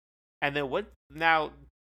some, and then what now?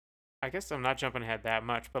 I guess I'm not jumping ahead that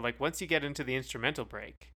much, but like once you get into the instrumental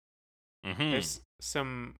break, Mm-hmm. there's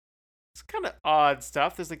some kind of odd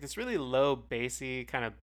stuff. There's like this really low bassy kind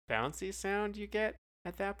of bouncy sound you get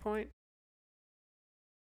at that point.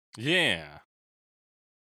 Yeah.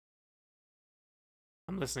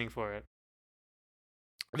 I'm listening for it.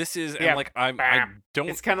 This is Yeah, and like I bam. don't.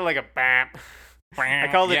 It's kind of like a bam. I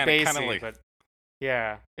called it yeah, bassy, kinda like, but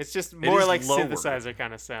yeah, it's just more is like lower. synthesizer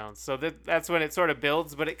kind of sounds. So that's when it sort of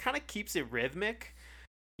builds, but it kind of keeps it rhythmic.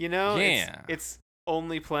 Yeah. It's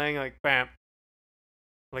only playing like bam,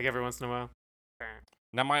 like every once in a while. Bam.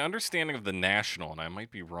 Now my understanding of the National, and I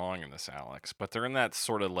might be wrong in this, Alex, but they're in that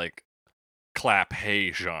sort of like clap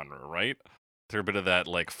hey genre, right? They're a bit of that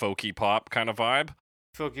like folky pop kind of vibe.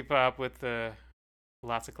 Folky pop with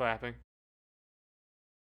lots of clapping.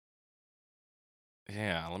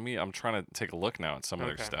 Yeah, I'm trying to take a look now at some of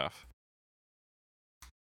Okay. their stuff.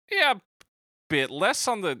 Yeah, bit less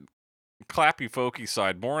on the clappy folky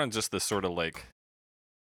side, more on just the sort of like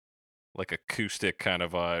acoustic kind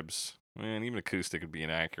of vibes. Man, even acoustic would be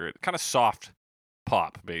inaccurate. Kind of soft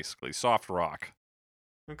pop, basically. Soft rock.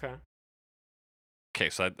 Okay. Okay,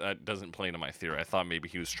 so that doesn't play into my theory. I thought maybe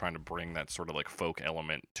he was trying to bring that sort of like folk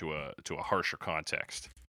element to a harsher context.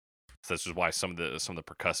 So that's just why some of the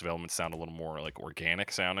percussive elements sound a little more like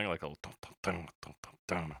organic sounding, like a dun, dun, dun, dun, dun,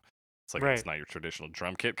 dun. It's like it's Right. not your traditional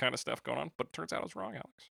drum kit kind of stuff going on. But it turns out I was wrong,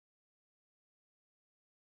 Alex.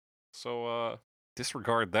 So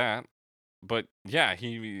disregard that. But yeah,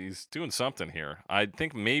 he's doing something here. I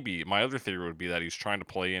think maybe my other theory would be that he's trying to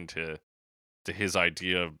play into his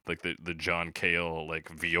idea of like the John Cale like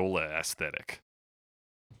viola aesthetic.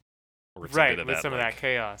 Or it's a bit Right, of with that some of that like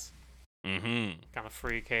chaos. mm-hmm. Kind of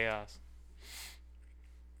free chaos.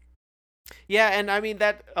 Yeah, and I mean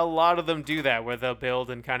that a lot of them do that, where they'll build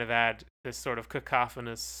and kind of add this sort of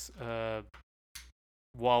cacophonous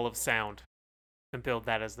wall of sound and build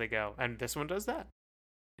that as they go. And this one does that.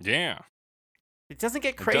 Yeah. It doesn't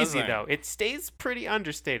get It does crazy that. though. It stays pretty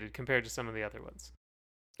understated compared to some of the other ones.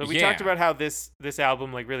 But we Yeah. talked about how this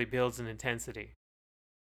album like really builds in intensity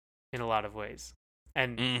in a lot of ways.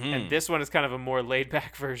 And Mhm. this one is kind of a more laid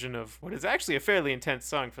back version of what is actually a fairly intense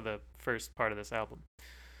song for the first part of this album.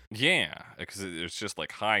 Yeah, because it's just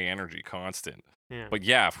like high energy, constant. Yeah. But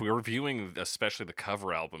yeah, if we were viewing especially the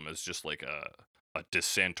cover album as just like a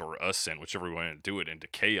descent or ascent, whichever we want to do it, into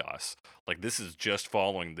chaos, like this is just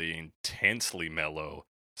following the intensely mellow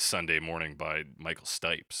Sunday Morning by Michael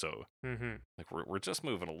Stipe. So Mm-hmm. like we're just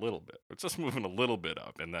moving a little bit. We're just moving a little bit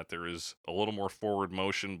up in that there is a little more forward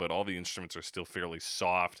motion, but all the instruments are still fairly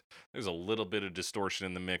soft. There's a little bit of distortion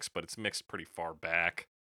in the mix, but it's mixed pretty far back.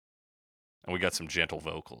 And we got some gentle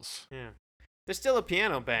vocals. Yeah. There's still a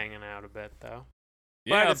piano banging out a bit though.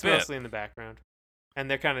 Yeah, But it's a bit. mostly in the background. And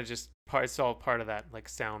they're kind of just it's all part of that like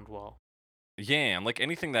sound wall. Yeah, and like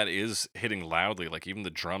anything that is hitting loudly, like even the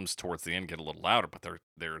drums towards the end get a little louder, but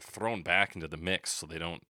they're thrown back into the mix, so they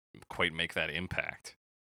don't quite make that impact.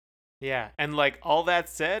 Yeah. And like all that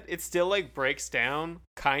said, it still like breaks down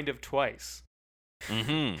kind of twice.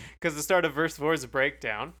 Mm-hmm. Because the start of verse 4 is a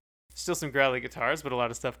breakdown. Still some growly guitars, but a lot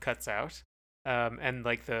of stuff cuts out. And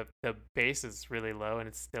like the bass is really low and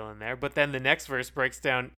it's still in there. But then the next verse breaks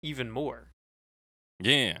down even more.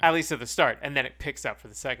 Yeah. At least at the start. And then it picks up for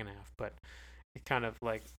the second half. But it kind of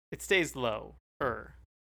like, it stays low.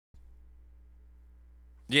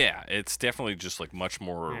 Yeah, it's definitely just like much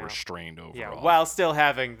more Yeah. restrained overall. Yeah, while still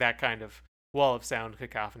having that kind of wall of sound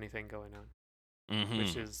cacophony thing going on. Mm-hmm.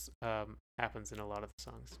 Which is happens in a lot of the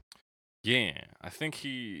songs. Yeah, I think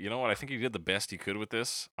you know what? I think he did the best he could with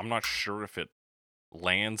this. I'm not sure if it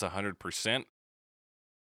lands 100%,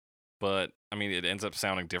 but I mean, it ends up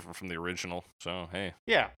sounding different from the original. So hey,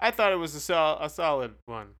 Yeah, I thought it was a solid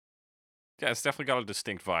one. yeah, it's definitely got a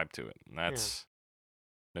distinct vibe to it, and that's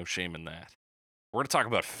no shame in that. We're gonna talk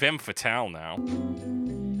about Femme Fatale now.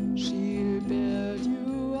 She'll build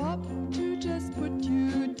you up to just put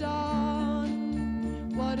you down.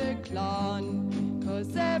 What a clown,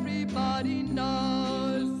 'cause everybody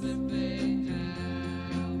knows the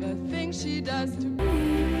things she does to She's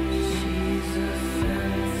a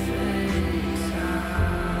femme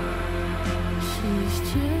fatale. She's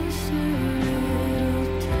just a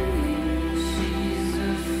little tease. She's a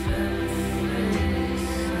femme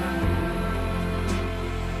fatale.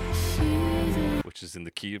 She's a Which is in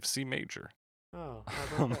the key of C major. Oh,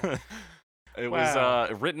 how about that? It Wow.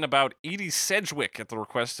 was written about Edie Sedgwick at the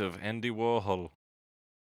request of Andy Warhol.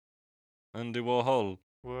 Andy Warhol.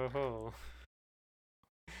 Whoa.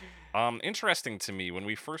 Interesting to me, when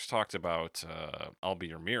we first talked about I'll Be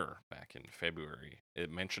Your Mirror back in February, it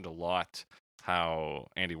mentioned a lot how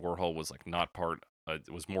Andy Warhol was like not part,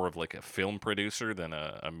 was more of like a film producer than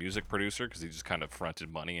a music producer, because he just kind of fronted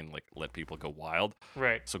money and like let people go wild.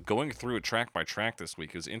 Right. So going through it track by track this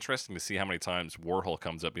week, it was interesting to see how many times Warhol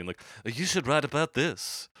comes up being like, you should write about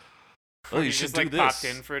this. Oh, Or you he should just do like this. popped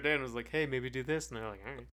in for a day and was like, hey, maybe do this. And they're like,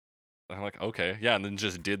 all right. And I'm like, okay, yeah, and then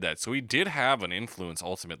just did that. So he did have an influence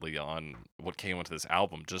ultimately on what came into this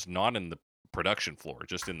album, just not in the production floor,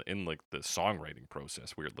 just in like the songwriting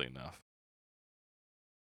process, weirdly enough.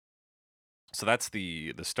 So that's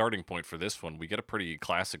the starting point for this one. We get a pretty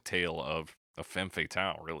classic tale of a femme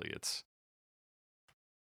fatale, really. It's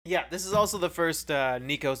Yeah, this is also the first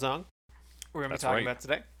Nico song we're going to be That's talking right. about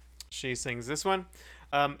today. She sings this one.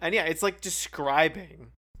 And yeah, it's like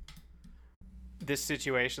describing this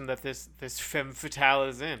situation that this femme fatale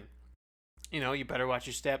is in. You know, you better watch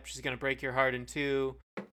your step. She's going to break your heart in two.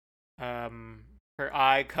 Her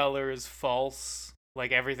eye color is false.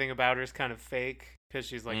 Like everything about her is kind of fake because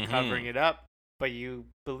she's like covering it up. But you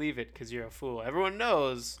believe it because you're a fool. Everyone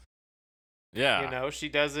knows, yeah. you know, she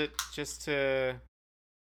does it just to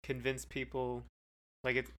convince people.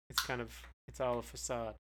 Like it's kind of, it's all a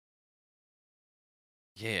facade.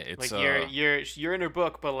 Yeah, it's Like you're in her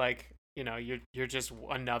book, but like you're just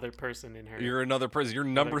another person in her. you're another person. You're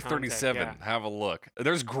number context, 37. yeah. Have a look.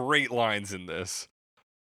 There's great lines in this.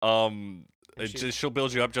 And She'll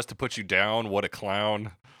build you up just to put you down. What a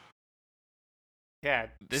clown. Yeah,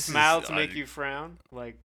 This smile is, to make you frown.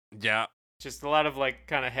 Like Yeah, just a lot of like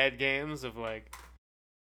kind of head games of like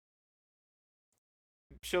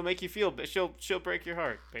she'll make you feel, but she'll break your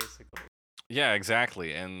heart basically. yeah,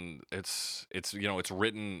 exactly. And it's it's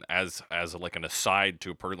written as like an aside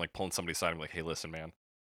to a person, like pulling somebody aside and be like, hey, listen, man,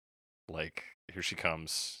 like here she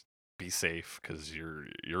comes. Be safe because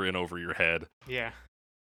you're in over your head. Yeah.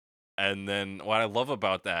 And then what I love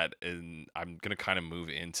about that, and I'm gonna kind of move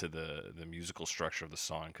into the musical structure of the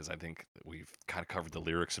song because I think we've kind of covered the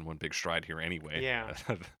lyrics in one big stride here anyway. Yeah.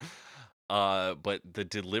 But the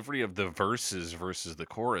delivery of the verses versus the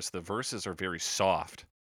chorus, the verses are very soft.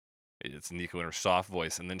 It's Nico in her soft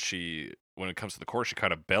voice, and then when it comes to the chorus, she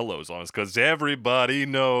kind of bellows on us because everybody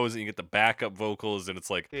knows, and you get the backup vocals, and it's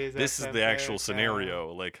like this is the actual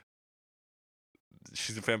scenario, like.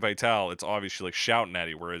 She's a femme fatale. It's obvious she's like shouting at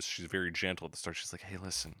you, whereas she's very gentle at the start. She's like, hey,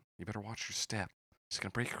 listen, you better watch your step. She's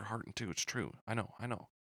going to break your heart in two. It's true. I know.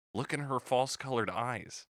 Look in her false-colored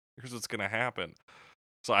eyes. Here's what's going to happen.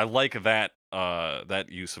 So I like that that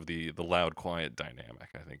use of the loud, quiet dynamic.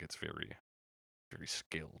 I think it's very, very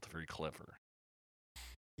skilled, very clever.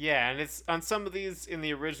 Yeah, and it's on some of these in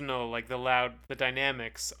the original, like the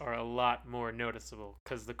dynamics are a lot more noticeable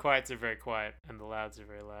because the quiets are very quiet and the louds are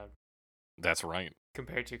very loud. That's right.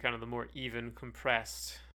 Compared to kind of the more even,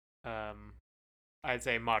 compressed, I'd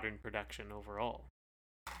say modern production overall.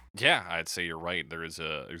 Yeah, I'd say you're right. There's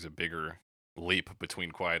a bigger leap between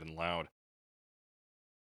quiet and loud.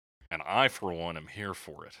 And I, for one, am here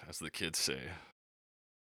for it, as the kids say.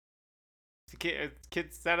 Kids,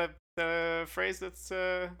 is that a phrase that's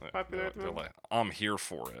popular at the They're moment? like, I'm here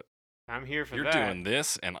for it. I'm here for You're that. doing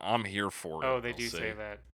this, and I'm here for it. Oh, they they'll do say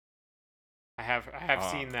that. I have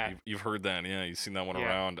seen that. You've heard that, yeah. You've seen that one Yeah,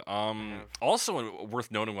 around. have. Also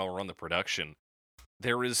worth noting while we're on the production,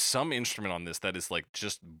 there is some instrument on this that is like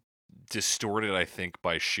just distorted, I think,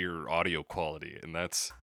 by sheer audio quality, and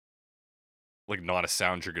that's like not a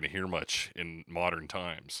sound you're gonna hear much in modern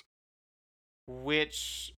times.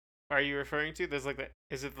 Which are you referring to? There's like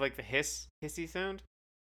is it like the hissy sound?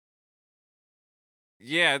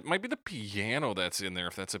 Yeah, it might be the piano that's in there.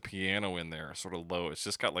 If that's a piano in there, sort of low. It's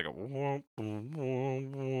just got like a womp, womp,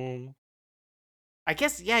 womp, womp. I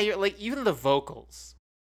guess yeah. You're like even the vocals,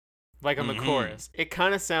 like on the chorus, it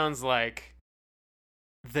kind of sounds like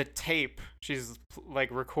the tape. She's like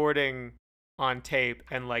recording on tape,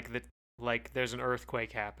 and like there's an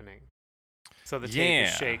earthquake happening, so the tape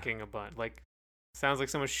is shaking a bunch. Like sounds like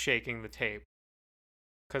someone's shaking the tape.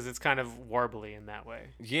 Because it's kind of warbly in that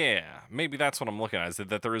way. Yeah, maybe that's what I'm looking at, is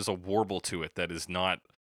that there is a warble to it that is not,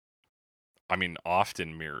 I mean,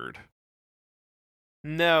 often mirrored.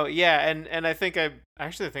 No, yeah, and I think I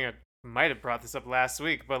might have brought this up last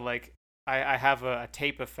week, but like I have a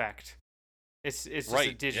tape effect. It's just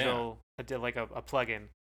a digital, like a plugin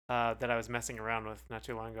that I was messing around with not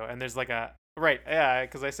too long ago. And there's like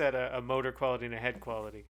because I said a motor quality and a head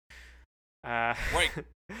quality. Right.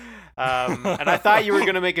 And I thought you were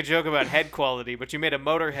gonna make a joke about head quality, but you made a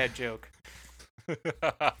motorhead joke. So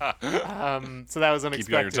that was unexpected. Keep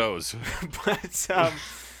you on your toes. But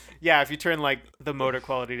yeah, if you turn like the motor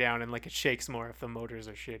quality down and like it shakes more if the motors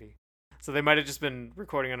are shitty. So they might have just been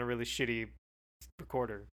recording on a really shitty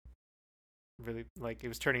recorder. Really, like it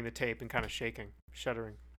was turning the tape and kind of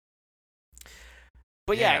shuddering.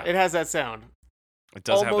 But yeah, it has that sound. It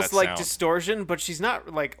does almost have that like sound. Distortion, but she's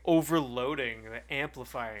not like overloading the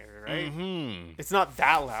amplifier, right? Mm-hmm. It's not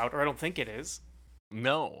that loud, or I don't think it is.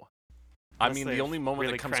 No. I mean, the only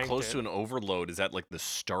moment that comes close to an overload is at like the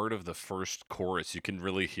start of the first chorus. You can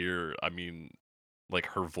really hear, I mean, like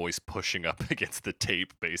her voice pushing up against the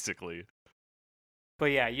tape, basically. But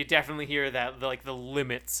yeah, you definitely hear that like the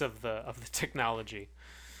limits of the technology.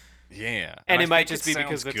 Yeah, and it might just be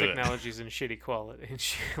because the technology's in shitty quality and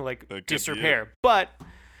like disrepair. But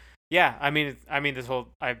yeah, I mean this whole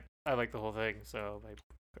I like the whole thing, so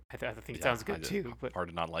I think it sounds good too. But hard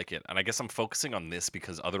to not like it, and I guess I'm focusing on this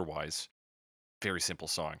because otherwise, very simple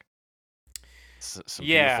song. Some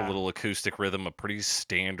beautiful little acoustic rhythm, a pretty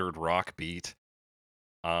standard rock beat,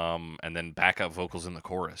 and then backup vocals in the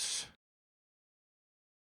chorus.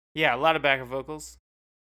 Yeah, a lot of backup vocals.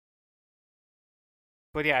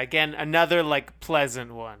 But yeah, again, another like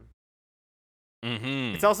pleasant one.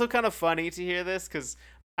 Mm-hmm. It's also kind of funny to hear this because,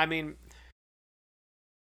 I mean,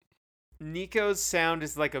 Nico's sound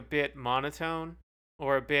is like a bit monotone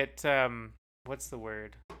or a bit what's the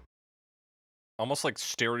word? almost like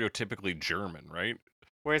stereotypically German, right?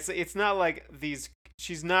 Where it's not like these.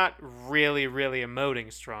 She's not really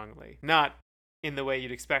emoting strongly. Not in the way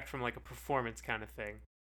you'd expect from like a performance kind of thing.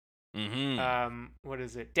 Mm-hmm. What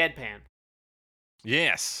is it? Deadpan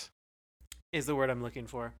Yes. is the word I'm looking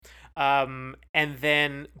for. And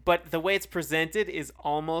then, but the way it's presented is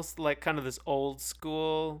almost like kind of this old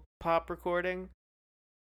school pop recording,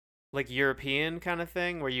 like European kind of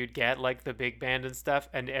thing, where you'd get like the big band and stuff,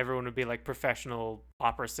 and everyone would be like professional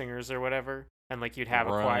opera singers or whatever, and like you'd have a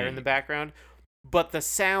choir in the Right. background. But the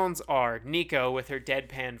sounds are Nico with her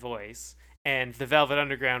deadpan voice and the Velvet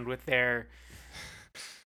Underground with their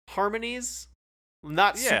harmonies,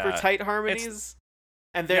 not super Yeah, tight harmonies,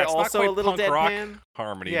 and Yeah, they're it's not also quite a little punk rock deadpan.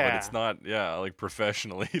 harmony, but Yeah. it's not, like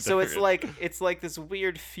professional either. So it's like this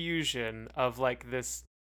weird fusion of like this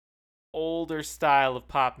older style of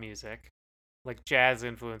pop music, like jazz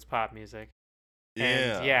influenced pop music,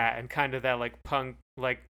 and and kind of that like punk,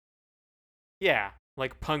 like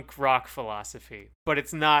punk rock philosophy. But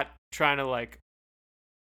it's not trying to like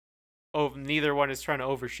neither one is trying to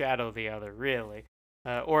overshadow the other, really.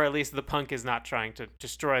 Or at least the punk is not trying to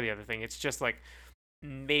destroy the other thing. It's just like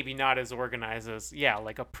maybe not as organized as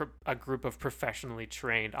like a group of professionally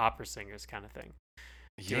trained opera singers kind of thing,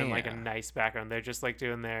 doing like a nice background. They're just like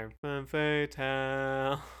doing their femme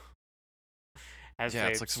fatale as Yeah,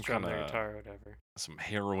 they it's like some strum their kinda guitar or whatever. some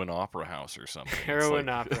heroin opera house or something. It's Heroin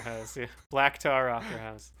like- Opera House, yeah. Black Tar Opera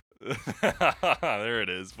House. There it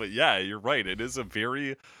is. But yeah, you're right. It is a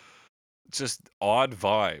very just odd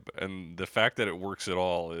vibe, and the fact that it works at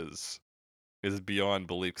all is beyond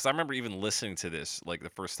belief. Because I remember even listening to this like the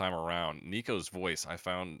first time around. Nico's voice I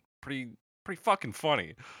found pretty fucking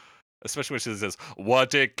funny, especially when she says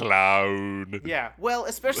 "What a clown." Yeah, well,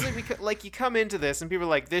 especially because like you come into this and people are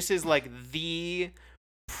like, this is like the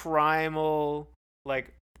primal,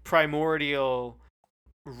 like primordial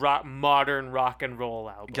modern rock and roll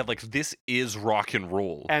album. Yeah, like this is rock and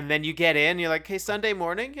roll. And then you get in, you're like, hey, Sunday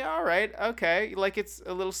morning, yeah, all right, okay, like it's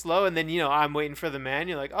a little slow, and then I'm waiting for the man.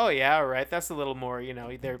 You're like, oh yeah, all right, that's a little more,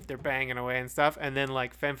 they're banging away and stuff, and then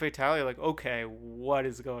like Femme Fatale, you're like, okay, what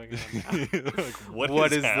is going on now? Like, what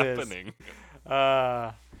What is is this? happening?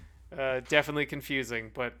 Definitely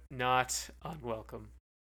confusing, but not unwelcome.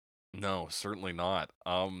 No, certainly not.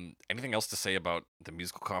 Anything else to say about the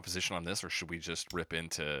musical composition on this, or should we just rip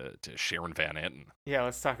into Sharon Van Etten, Yeah,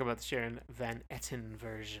 let's talk about the Sharon Van Etten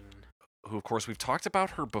version. who, of course, we've talked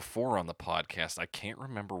about her before on the podcast. I can't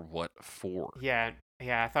remember what for. Yeah,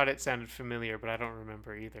 I thought it sounded familiar, but I don't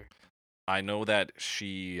remember either. I know that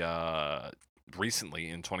she recently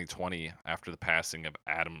in 2020, after the passing of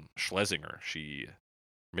Adam Schlesinger,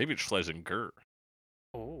 maybe it's Schlesinger.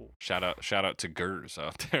 Oh. Shout out to Gers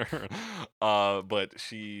out there. But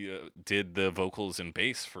she did the vocals and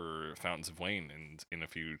bass for Fountains of Wayne and in a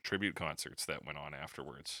few tribute concerts that went on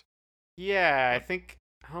afterwards. Yeah, I think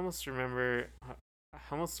I almost remember. I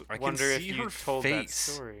almost I can wonder if see you her told that face.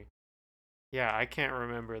 story. Yeah, I can't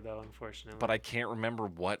remember though, unfortunately. But I can't remember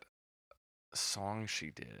what song she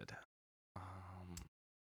did.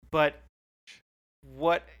 But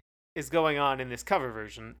what is going on in this cover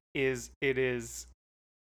version is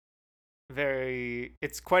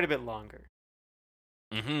it's quite a bit longer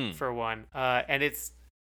Mm-hmm. for one, and it's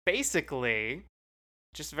basically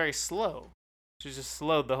just very slow. She just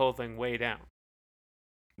slowed the whole thing way down.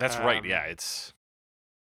 That's right. Yeah, it's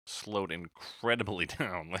slowed incredibly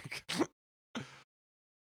down. Like,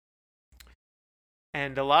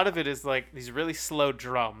 And a lot of it is like these really slow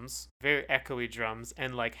drums, very echoey drums,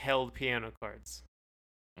 and like held piano chords.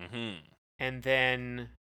 mm-hmm. And then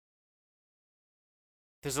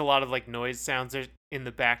there's a lot of like noise sounds in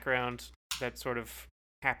the background that sort of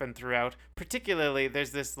happen throughout. Particularly,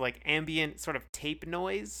 there's this like ambient sort of tape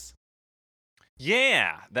noise.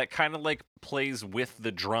 Yeah, that kind of like plays with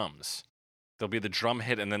the drums. There'll be the drum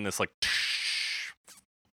hit and then this like.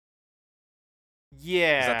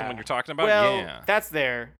 Yeah. Is that the one you're talking about? Well, Yeah. that's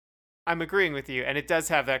there. I'm agreeing with you, and it does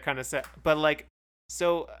have that kind of set. But like,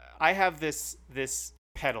 so I have this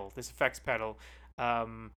pedal, this effects pedal,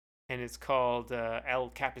 and it's called El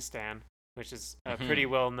Capistan, which is a pretty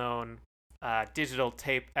well known digital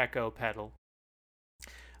tape echo pedal.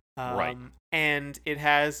 Right. And it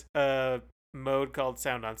has a mode called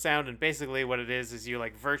Sound on Sound, and basically what it is you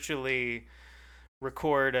like virtually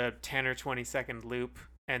record a 10 or 20 second loop,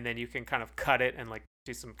 and then you can kind of cut it and like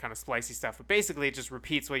do some kind of splicey stuff. But basically it just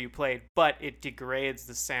repeats what you played, but it degrades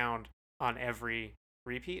the sound on every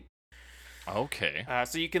repeat. Okay.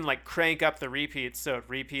 So you can like crank up the repeats so it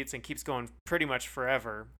repeats and keeps going pretty much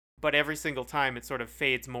forever. But every single time it sort of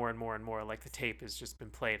fades more and more and more, like the tape has just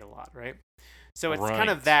been played a lot, right? So it's kind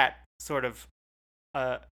of Right. that sort of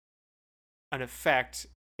an effect.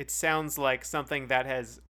 It sounds like something that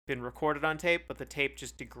has been recorded on tape, but the tape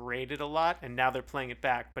just degraded a lot, and now they're playing it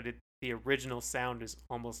back, but the original sound is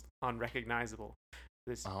almost unrecognizable.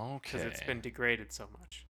 Because it's been degraded so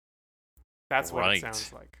much. That's what it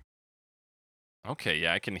sounds like. Okay,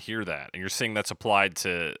 yeah, I can hear that. And you're saying that's applied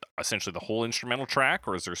to essentially the whole instrumental track,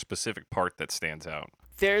 or is there a specific part that stands out?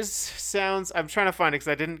 There's sounds, I'm trying to find it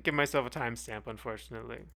because I didn't give myself a timestamp,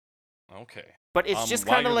 unfortunately. Okay. But it's just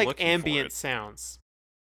while kind of you're like looking for ambient it- sounds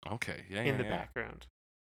Okay, yeah, in the yeah. background.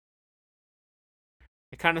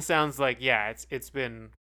 It kind of sounds like, it's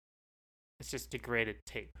just degraded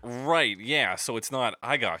tape. Right, yeah. So it's not.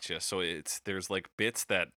 I gotcha. So there's like bits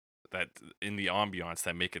that in the ambiance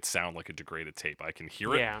that make it sound like a degraded tape. I can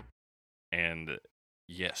hear it. Yeah. And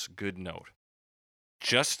yes, good note.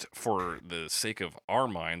 Just for the sake of our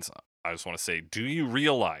minds, I just want to say, "Do You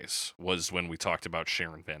Realize" was when we talked about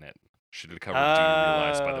Sharon Bennett. She did a cover of "Do You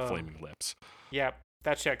Realize" by the Oh. Flaming Lips. Yep,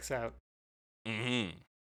 that checks out. Mm-hmm.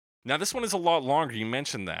 Now this one is a lot longer. You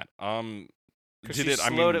mentioned that. Because Did she it? I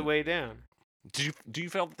slowed mean, it way down. do you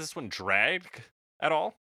feel that this one dragged at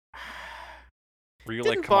all? Were you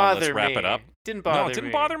Didn't like, come on, let's bother wrap me. it up? Didn't bother No, me. it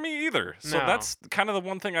didn't bother me either. So No. that's kind of the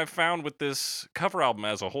one thing I've found with this cover album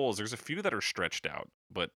as a whole is there's a few that are stretched out.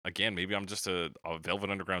 But again, maybe I'm just a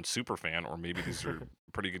Velvet Underground super fan, or maybe these are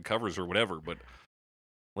pretty good covers or whatever. But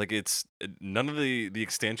like, none of the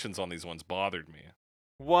extensions on these ones bothered me.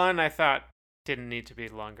 One I thought didn't need to be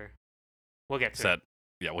longer. We'll get to it.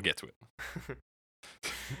 Yeah, we'll get to it.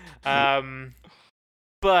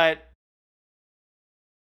 But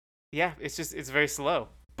yeah, it's very slow.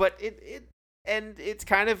 But it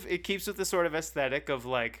keeps with the sort of aesthetic of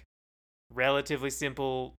like relatively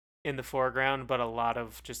simple in the foreground, but a lot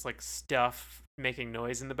of just like stuff making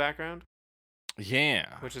noise in the background,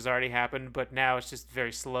 Yeah. which has already happened, but now it's just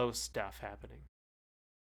very slow stuff happening.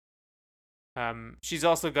 She's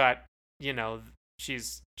also got,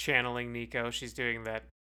 she's channeling Nico. She's doing that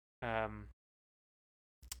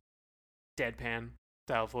deadpan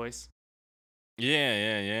style voice.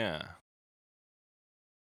 Yeah.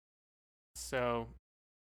 So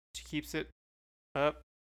she keeps it up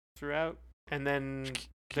throughout. And then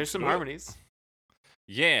there's Keeps some it up. harmonies.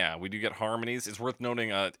 Yeah, we do get harmonies. It's worth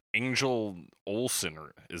noting Angel Olsen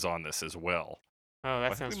is on this as well. Oh, I that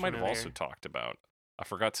think sounds we might familiar. have also talked about. I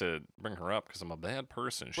forgot to bring her up because I'm a bad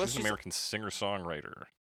person. She's Well, an she's- American singer-songwriter,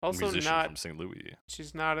 Also musician not from St. Louis.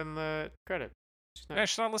 she's not in the credit. She's not, Yeah,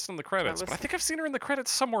 she's not listed in the credits, but I listed. think I've seen her in the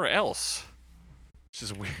credits somewhere else. Which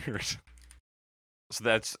is weird.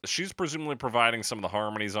 So she's presumably providing some of the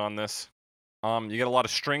harmonies on this. You get a lot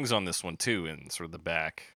of strings on this one too, in sort of the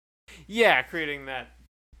back. Yeah, creating that.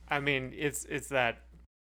 I mean, it's that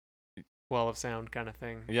wall of sound kind of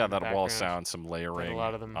thing. Yeah, in the that wall of background. sound, some layering. a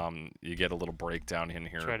lot of them you get a little breakdown in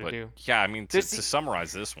here. try to but do. yeah, I mean, to This-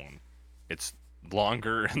 summarize this one, it's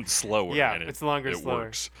longer and slower. Yeah, and it's longer and it slower.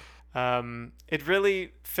 works. It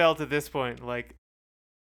really felt at this point like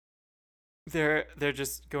they're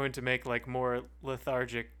just going to make like more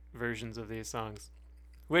lethargic versions of these songs,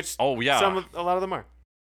 which Oh yeah, a lot of them are.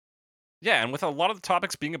 yeah, and with a lot of the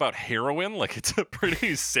topics being about heroin, like it's a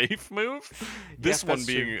pretty safe move. This one that's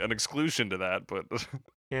being true. an exclusion to that, but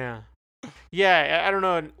Yeah, I don't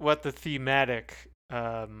know what the thematic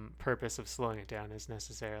purpose of slowing it down is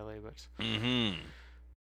necessarily,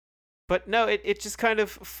 but no, it just kind of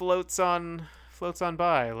floats on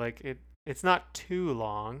by. Like it's not too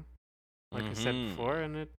long, like I said before,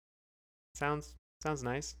 and it sounds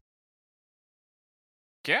nice.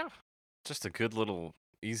 yeah, just a good little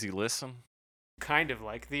easy listen. Kind of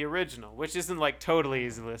like the original, which isn't like totally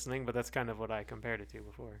easy listening, but that's kind of what I compared it to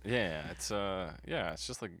before. Yeah, it's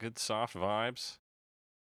just like good soft vibes.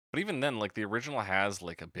 But even then, like the original has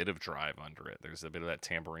like a bit of drive under it. There's a bit of that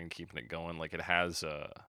tambourine keeping it going. Like it has a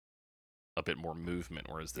bit more movement,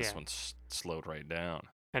 whereas this Yeah. one's slowed right down.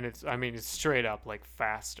 And it's straight up like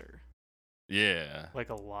faster, Yeah, like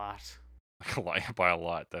a lot. by a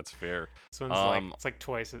lot. That's fair. This one's it's like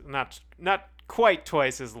twice, not quite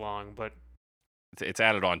twice as long, but It's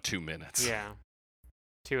added on 2 minutes. yeah,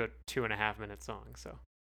 to a 2.5 minute song. So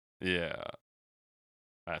Yeah.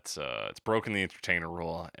 That's it's broken the entertainer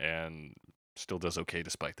rule and still does okay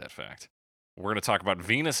despite that fact. We're gonna talk about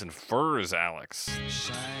Venus and Furs, Alex.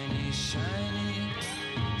 Shiny, shiny,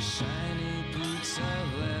 shiny boots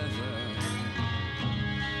of leather.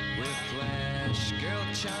 Whiplash, girl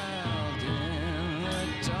child in the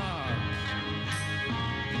dark.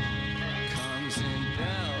 Comes in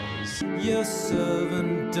bells. Your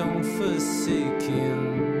servant, don't forsake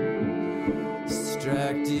him.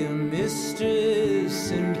 Strike your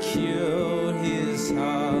mistress and cure his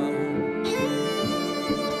heart.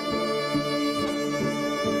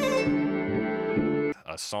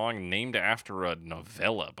 song named after a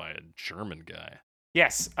novella by a German guy.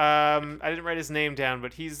 Yes. I didn't write his name down,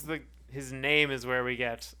 but his name is where we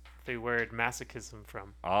get the word masochism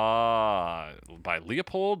from. By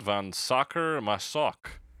Leopold von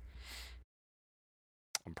Sacher-Masoch.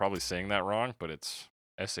 I'm probably saying that wrong, but it's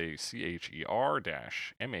Sacher-Masoch.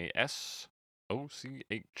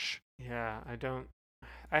 Yeah,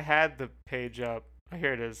 I had the page up. Oh,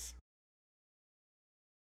 here it is.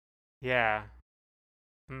 Yeah.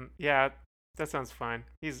 Yeah, that sounds fine.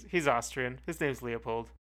 He's Austrian. His name's Leopold,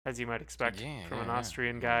 as you might expect from an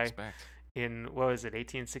Austrian guy in, what was it,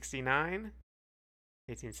 1869?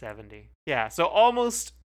 1870. Yeah, so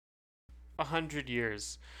almost 100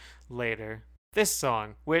 years later, this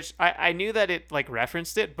song, which I knew that it like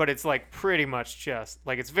referenced it, but it's like pretty much just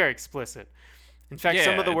like it's very explicit. In fact,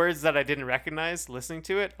 some of the words that I didn't recognize listening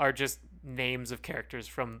to it are just names of characters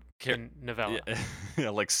from the novella.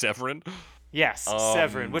 Yeah, like Severin. Yes,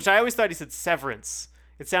 Severin, which I always thought he said severance.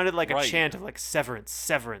 It sounded like a chant of like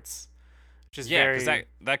severance, which is very... because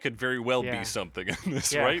that could very well be something in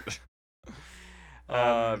this, right?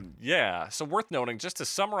 So worth noting, just to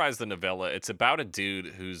summarize the novella, it's about a dude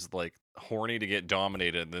who's like horny to get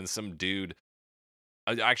dominated, and then some dude...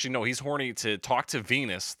 Actually, no, he's horny to talk to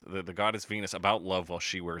Venus, the goddess Venus, about love while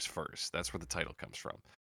she wears furs. That's where the title comes from.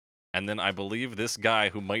 And then I believe this guy,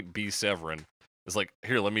 who might be Severin, is like,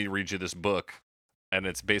 here, let me read you this book. And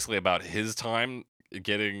it's basically about his time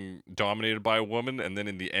getting dominated by a woman, and then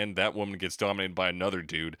in the end, that woman gets dominated by another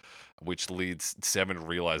dude, which leads Seven to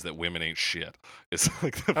realize that women ain't shit. It's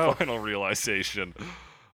like the final realization.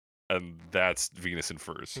 And that's Venus in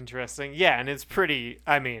Furs. Interesting. Yeah, and it's pretty,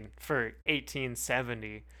 I mean, for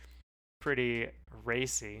 1870, pretty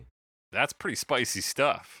racy. That's pretty spicy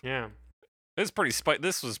stuff. Yeah. This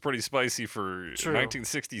was pretty spicy for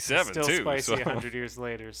 1967 Still too. Spicy 100 years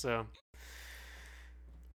later, so.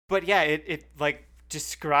 But yeah, it like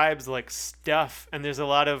describes like stuff, and there's a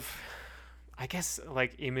lot of, I guess,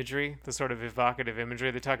 like imagery, the sort of evocative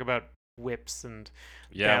imagery. They talk about whips and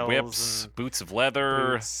bells whips, and boots of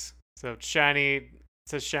leather. boots. So it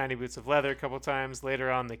says shiny boots of leather a couple times. Later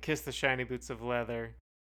on, they kiss the shiny boots of leather.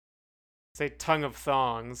 Say tongue of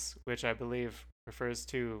thongs, which I believe refers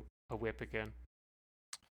to a whip again.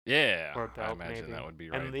 Yeah, or a belt, I imagine maybe. that would be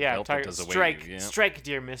right. And yeah, Belt that does away strike, with you, yeah. strike,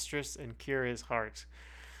 dear mistress, and cure his heart,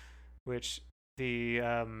 which the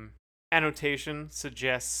annotation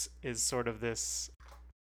suggests is sort of this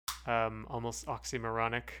almost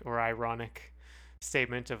oxymoronic or ironic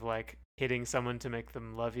statement of like hitting someone to make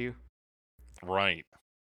them love you. Right.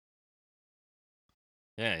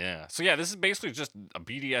 Yeah. So yeah, this is basically just a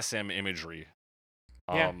BDSM imagery.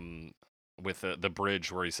 With the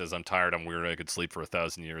bridge where he says, "I'm tired, I'm weary, I could sleep for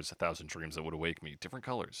 1,000 years, 1,000 dreams that would awake me. Different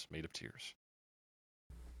colors, made of tears."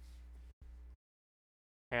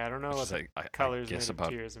 Yeah, I don't know what the colors made of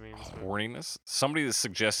tears means. Horniness. Somebody has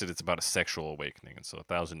suggested it's about a sexual awakening, and so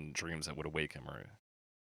 1,000 dreams that would awake him are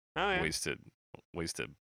ways to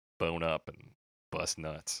bone up and bust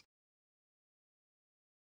nuts.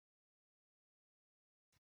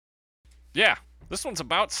 Yeah, this one's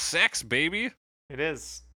about sex, baby. It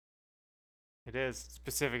is. It is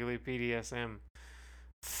specifically BDSM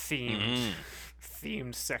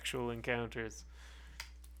themed sexual encounter,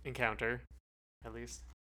 at least.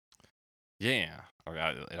 Yeah, or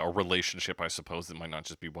a relationship, I suppose. It might not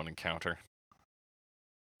just be one encounter.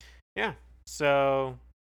 Yeah. So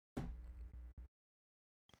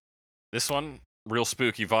this one, real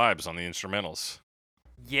spooky vibes on the instrumentals.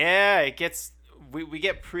 Yeah, it gets we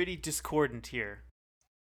get pretty discordant here.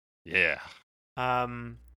 Yeah.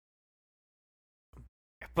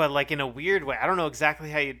 But like in a weird way. I don't know exactly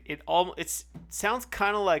how it sounds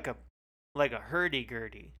kind of like a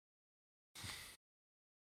hurdy-gurdy.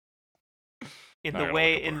 In the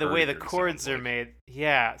way the chords are made.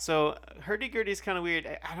 Yeah. So hurdy-gurdy is kind of weird.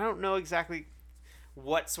 I don't know exactly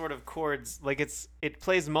what sort of chords, like it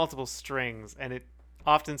plays multiple strings and it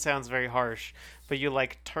often sounds very harsh, but you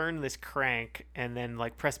like turn this crank and then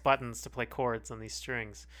like press buttons to play chords on these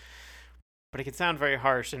strings. But it can sound very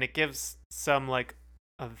harsh, and it gives some like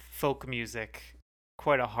of folk music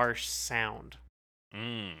quite a harsh sound.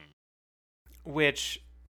 Which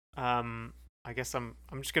I guess I'm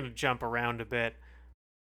just going to jump around a bit.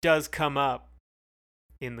 Does come up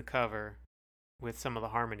in the cover with some of the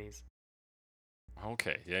harmonies.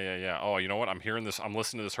 Okay. Yeah. Oh, you know what? I'm hearing this. I'm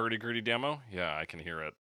listening to this hurdy-gurdy demo. Yeah, I can hear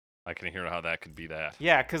it. I can hear how that could be that.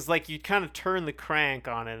 Yeah, because like you kind of turn the crank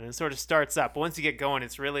on it and it sort of starts up. But once you get going,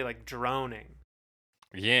 it's really like droning.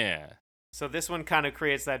 Yeah. So this one kind of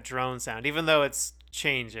creates that drone sound, even though it's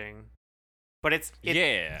changing. But it's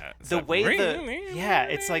the way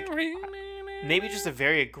it's like maybe just a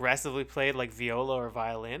very aggressively played like viola or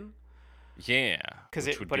violin. Yeah, 'Cause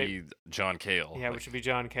which it- would but be John Cale. Yeah, which would be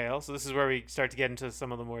John Cale. So this is where we start to get into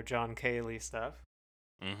some of the more John Cale-y stuff,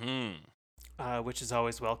 which is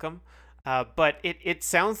always welcome. But it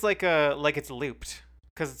sounds like it's looped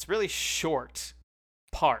because it's really short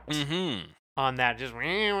part on that, just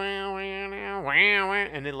and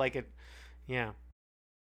then like it, yeah.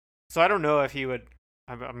 So I don't know if he would.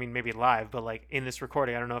 I mean, maybe live, but like in this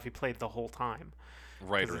recording, I don't know if he played the whole time.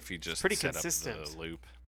 Right, 'Cause or if he just pretty set consistent. up the loop.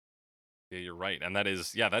 Yeah, you're right, and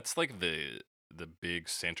that's like the big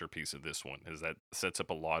centerpiece of this one is that sets up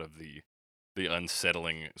a lot of the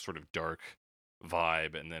unsettling sort of dark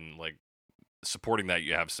vibe, and then like supporting that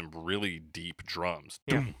you have some really deep drums.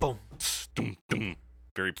 Yeah, Dum, boom. tss, dum, dum,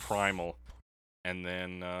 very primal, and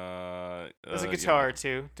then There's a you guitar know,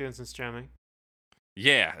 too, doing some strumming.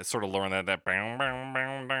 yeah, it's sort of lowering that bang bang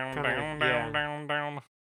bang bang Kinda, bang yeah. bang bang bang,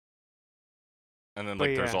 and then But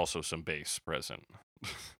like there's yeah. also some bass present.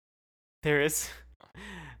 There is.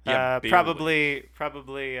 Yeah, Probably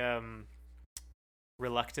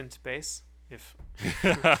reluctant bass if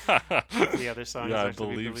the other song is Yeah, I actually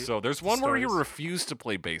believe believed. so. There's one where he Stories. refused to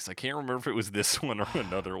play bass. I can't remember if it was this one or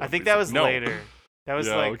another one. I think But that he's was like, "No." later. That was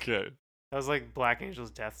Yeah, like okay. that was like Black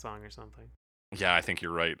Angel's death song or something. Yeah, I think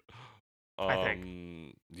you're right. I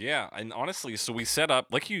think. Yeah, and honestly, so we set up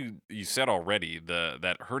like you said already.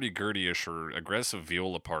 That hurdy-gurdy-ish or aggressive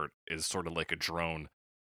viola part is sort of like a drone.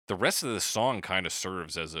 The rest of the song kind of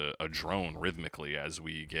serves as a drone rhythmically as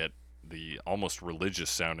we get the almost religious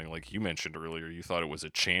sounding, like you mentioned earlier. You thought it was a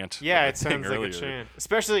chant. Yeah, or it thing sounds like a earlier. chant.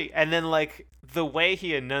 Especially and then like the way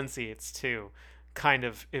he enunciates too kind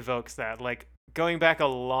of evokes that. Like going back a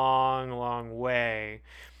long, long way,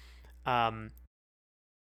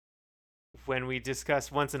 when we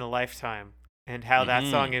discussed Once in a Lifetime and how that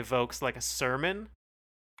song evokes like a sermon.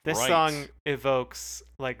 This Right. song evokes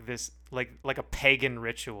like this like a pagan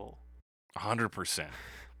ritual. 100%.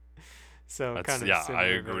 So That's, kind of yeah, I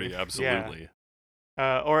similarly. agree. Yeah. Absolutely.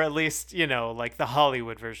 Or at least, like the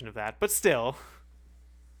Hollywood version of that, but still.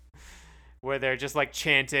 Where they're just like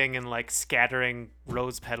chanting and like scattering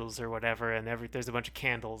rose petals or whatever, and there's a bunch of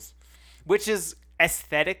candles, which is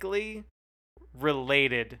aesthetically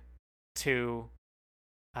related to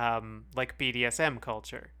like BDSM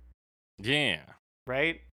culture, Yeah.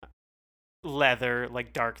 right? Leather,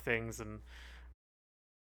 like dark things, and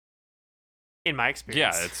in my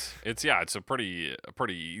experience. Yeah, it's a pretty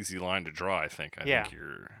easy line to draw, I think. I Yeah. think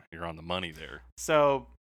you're on the money there. So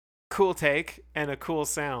cool take and a cool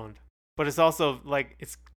sound, but it's also like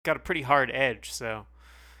it's got a pretty hard edge, so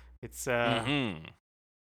it's Mhm.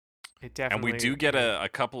 it definitely. And we do get a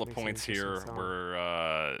couple of makes an points interesting here song.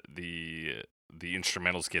 where the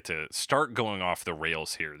instrumentals get to start going off the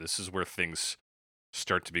rails here. This is where things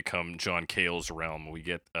start to become John Cale's realm. We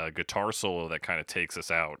get a guitar solo that kind of takes us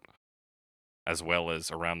out, as well as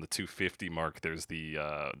around the 250 mark. There's the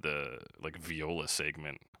like viola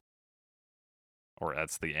segment, or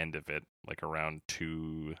that's the end of it, like around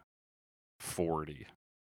 240.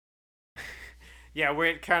 Yeah, where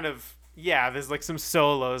it kind of there's like some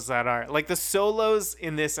solos that are like the solos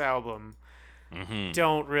in this album Mm-hmm.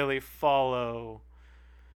 don't really follow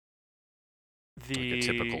Like the a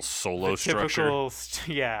typical solo the structure. typical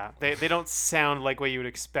they don't sound like what you would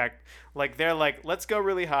expect. Like they're like, let's go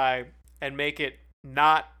really high and make it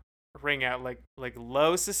not ring out, like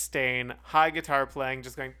low sustain, high guitar playing,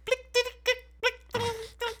 just going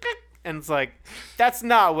and it's like that's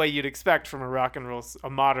not what you'd expect from a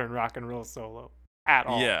modern rock and roll solo at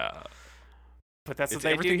all. Yeah. But that's It's what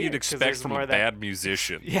they everything do you'd here, 'cause expect there's from more a of that- bad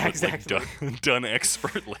musician. Yeah, but, like, exactly. done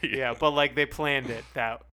expertly. Yeah, but like they planned it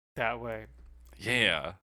that way.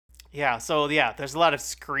 Yeah. Yeah, so yeah, there's a lot of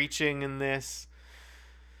screeching in this.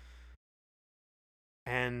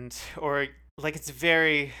 Or like it's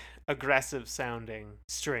very aggressive sounding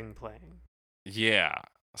string playing. Yeah.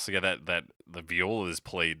 So yeah, that the viola is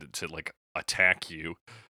played to like attack you,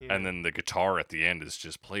 Yeah. and then the guitar at the end is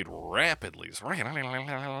just played rapidly.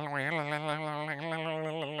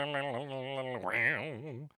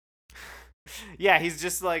 Yeah, he's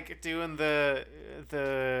just like doing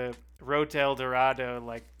the Rote El Dorado,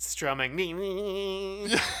 like strumming.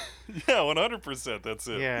 Yeah, 100%. That's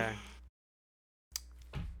it. Yeah.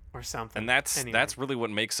 Or something. And that's Anyway. really what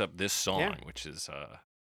makes up this song, Yeah. which is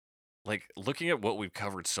like looking at what we've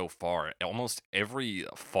covered so far, almost every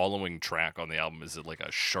following track on the album is like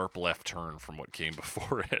a sharp left turn from what came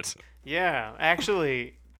before it. Yeah,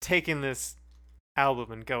 actually taking this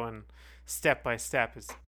album and going step by step is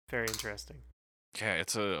very interesting. Yeah,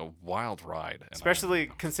 it's a wild ride. And Especially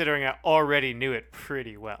considering I already knew it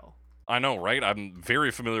pretty well. I know, right? I'm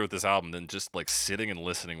very familiar with this album. Then just like sitting and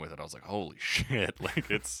listening with it, I was like, holy shit! Like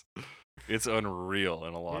it's unreal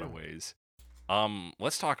in a lot of Yeah. ways.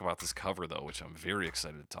 Let's talk about this cover though, which I'm very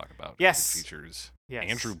excited to talk about. 'cause Yes. it features Yes.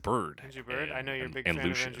 Andrew Bird. Andrew Bird. I and- know you're a and- big and fan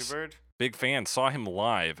of Andrew Lucius. Bird. Big fan. Saw him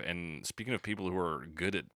live, and speaking of people who are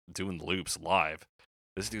good at doing loops live,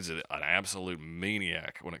 this dude's an absolute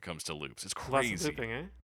maniac when it comes to loops. It's Lots crazy. of looping, eh?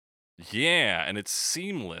 Yeah, and it's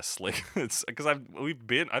seamless. Like it's because we've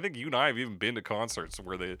been. I think you and I have even been to concerts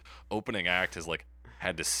where the opening act has like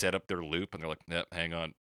had to set up their loop, and they're like, "Nope, hang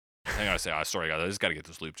on." I say, "Oh, sorry, guys, I just got to get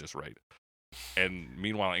this loop just right." And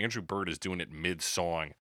meanwhile, Andrew Bird is doing it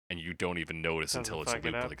mid-song, and you don't even notice Doesn't until it's fuck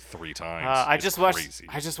it looped up. like 3 times. I It's just watched. crazy.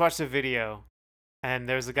 I just watched a video, and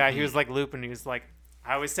there's a guy. He was Mhm. like looping. He was like,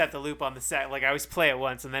 I always set the loop on the like I always play it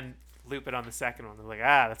once and then loop it on the second one. I'm like,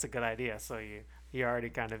 that's a good idea. So you're already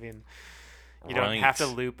kind of in. You don't have to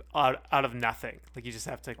Right. loop out of nothing. Like you just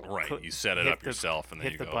have to. Right, cl- you set it hit up the- yourself, and then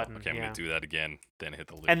hit you the go, button, "Okay, I'm yeah. gonna do that again." Then hit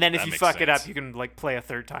the loop. And then if That you makes fuck it up, sense. you can like play a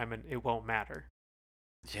third time and it won't matter.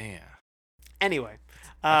 Yeah, Anyway,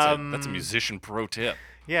 that's a musician pro tip.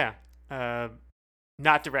 Yeah,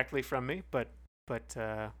 not directly from me, but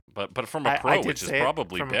But from a I pro, did which is say it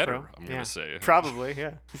probably from a better. pro, I'm yeah. gonna say. probably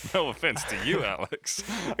yeah. No offense to you, Alex.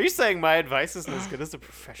 Are you saying my advice isn't as good as a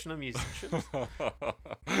professional musician?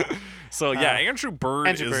 So yeah, Andrew Bird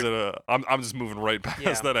Andrew is Bird. I'm just moving right past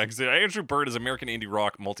Yeah. that. Exit. Andrew Bird is American indie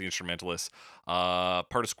rock multi-instrumentalist.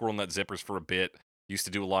 Part of Squirrel Nut Zippers for a bit. Used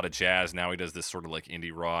to do a lot of jazz. Now he does this sort of like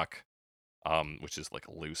indie rock, which is like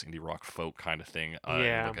a loose indie rock folk kind of thing.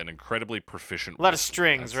 Yeah. Like an incredibly proficient. A lot of whistler.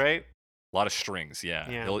 strings, That's- right? A lot of strings. Yeah.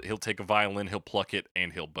 Yeah. He'll take a violin, he'll pluck it,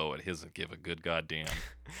 and he'll bow it. He doesn't give a good goddamn.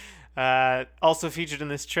 Also featured in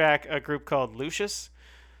this track, a group called Lucius,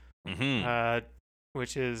 Mm-hmm.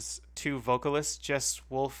 which is 2 vocalists, Jess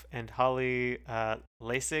Wolf and Holly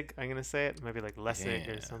Lasig. I'm gonna say it, maybe like Lessig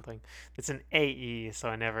Yeah. or something. It's an AE, so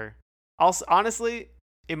I never. Also, honestly,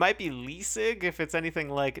 it might be Leasig if it's anything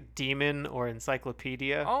like Demon or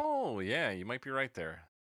Encyclopedia. Oh yeah, you might be right there.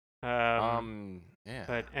 Yeah.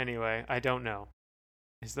 But anyway, I don't know.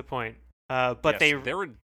 Is the point? But they, they're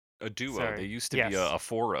a duo. Sorry. They used to Yes. be a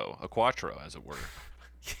foro, a quattro, as it were.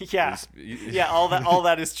 yeah, yeah, all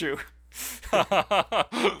that is true.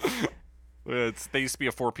 They used to be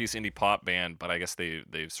a 4-piece indie pop band, but I guess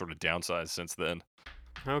they've sort of downsized since then,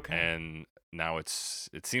 Okay. and now it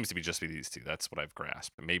seems to be just be these two. That's what I've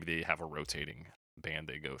grasped. Maybe they have a rotating band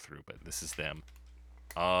they go through, but this is them.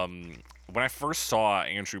 When I first saw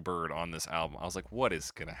Andrew Bird on this album, I was like, "What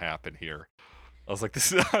is gonna happen here?" I was like,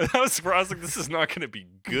 "This is." I was like, "This is not gonna be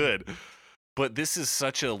good." But this is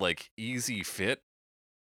such a like easy fit.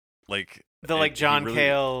 Like the like he John really-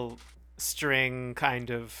 Cale string kind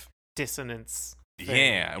of dissonance. thing.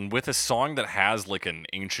 Yeah, and with a song that has like an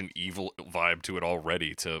ancient evil vibe to it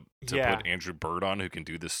already, to Yeah. put Andrew Bird on, who can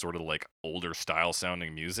do this sort of like older style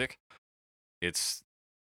sounding music, it's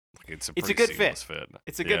a It's a pretty good seamless fit.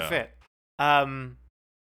 It's a good Yeah. fit.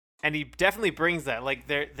 And he definitely brings that. Like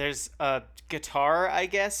there's a guitar, I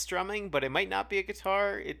guess, strumming, but it might not be a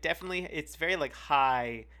guitar. It's very like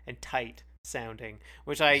high and tight sounding,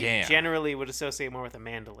 which I Yeah. generally would associate more with a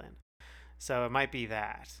mandolin. So it might be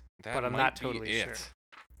that. That but I'm might not be totally it.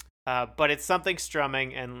 sure. But it's something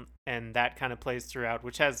strumming and that kind of plays throughout,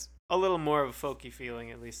 which has a little more of a folky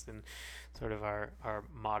feeling, at least in sort of our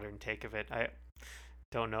modern take of it. I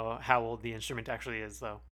don't know how old the instrument actually is,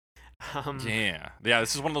 though. Yeah.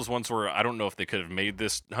 This is one of those ones where I don't know if they could have made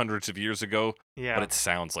this hundreds of years ago, Yeah. but it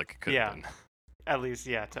sounds like it could Yeah. have been. At least,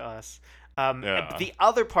 yeah, to us. Yeah. But the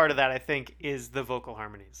other part of that, I think, is the vocal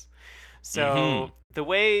harmonies. So Mhm. the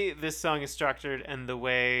way this song is structured and the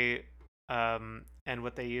way and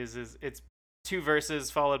what they use is it's 2 verses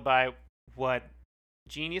followed by what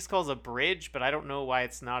Genius calls a bridge, but I don't know why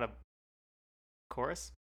it's not a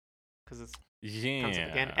chorus because it's comes up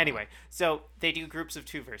again. Yeah. Anyway, so they do groups of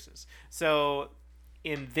 2 verses. So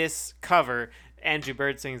in this cover, Andrew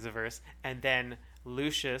Bird sings a verse, and then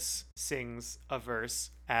Lucius sings a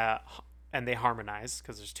verse, and they harmonize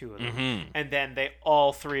because there's 2 of them. Mhm. And then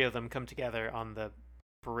all 3 of them come together on the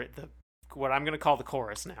what I'm gonna call the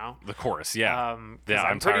chorus now. The chorus, yeah. 'Cause Yeah,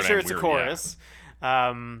 I'm I'm pretty tired sure and it's a weird, yeah. chorus.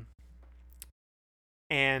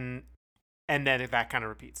 And then that kind of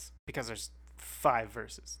repeats because there's 5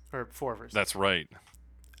 verses or 4 verses. That's right.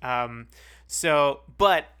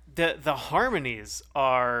 But the harmonies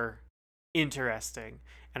are interesting,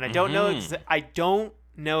 and I don't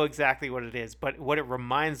know exactly what it is, but what it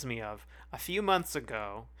reminds me of, a few months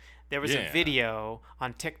ago, there was a Yeah. video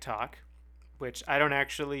on TikTok, which I don't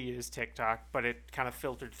actually use TikTok, but it kind of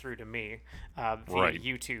filtered through to me via Right.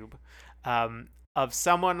 YouTube, of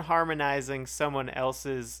someone harmonizing someone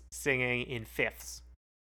else's singing in fifths,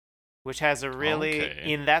 which has a really,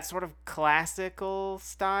 Okay. in that sort of classical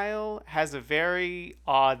style, has a very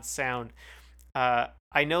odd sound.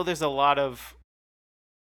 I know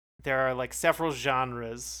there are like several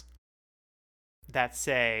genres that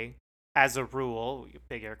say, as a rule,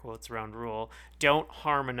 big air quotes around rule, don't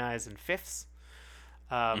harmonize in fifths.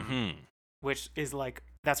 Which is like,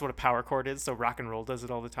 that's what a power chord is. So rock and roll does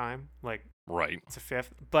it all the time. Like, Right. it's a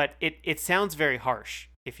fifth. But it sounds very harsh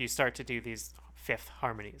if you start to do these fifth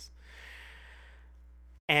harmonies.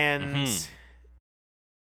 And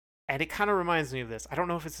it kind of reminds me of this. I don't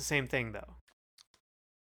know if it's the same thing though.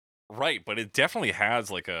 Right, but it definitely has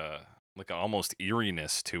like a almost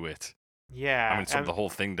eeriness to it. Yeah. I mean, the whole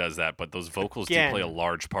thing does that, but those vocals do play a Again.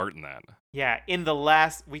 large part in that. Yeah, in the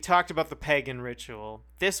last, we talked about the pagan ritual.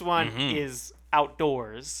 This one is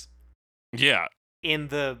outdoors Yeah, in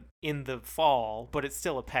the fall, but it's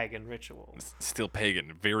still a pagan ritual. it's still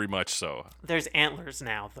pagan, very much so. There's antlers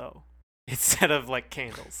now though, instead of like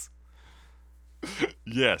candles.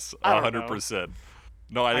 Yes, I don't know. 100%.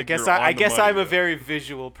 No, I I think guess you're on I the guess money I'm a there. very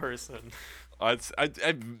visual person.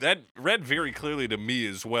 That read very clearly to me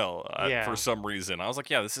as well. Yeah. For some reason, I was like,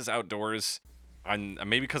 "Yeah, this is outdoors."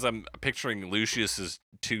 Maybe because I'm picturing Lucius as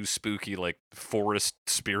two spooky, like forest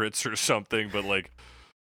spirits or something, but like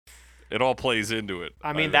it all plays into it.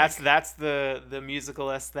 I mean, think. that's the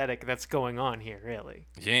musical aesthetic that's going on here, really.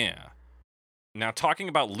 Yeah. Now, talking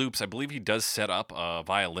about loops, I believe he does set up a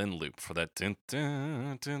violin loop for that. That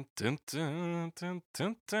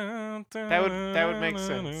would make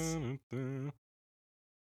sense.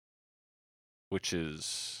 Which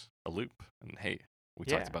is a loop, and hey, we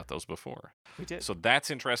Yeah. talked about those before. We did. So that's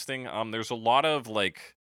interesting. There's a lot of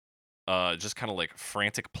like, just kind of like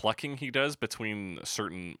frantic plucking he does between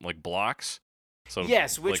certain like blocks. So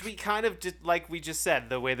Yes, which like, we kind of did, like we just said,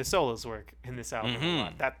 the way the solos work in this album a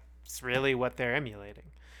lot. That's really what they're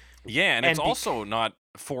emulating. yeah, and and it's bec- also not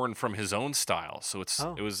foreign from his own style. So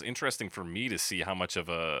Oh. it was interesting for me to see how much of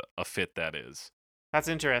a fit that is. That's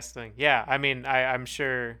interesting. Yeah, I mean, I'm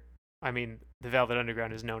sure. I mean, the Velvet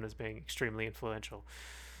Underground is known as being extremely influential.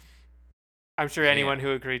 I'm sure anyone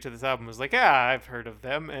who agreed to this album was like, "Yeah, I've heard of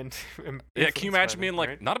them." And Yeah, can you imagine being like,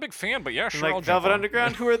 right? not a big fan, but yeah, And sure, like I'll jump Velvet on.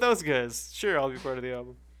 Underground? Who are those guys? Sure, I'll be part of the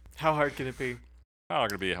album. How hard can it be? Oh,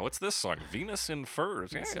 gonna be what's this song? Venus in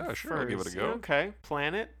Furs. Yeah, Some sure, I'll give it a furs. go. Okay,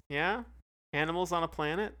 Planet. Yeah, Animals on a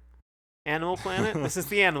Planet. Animal Planet. This is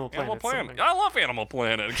the Animal Planet. Animal Planet. song. I love Animal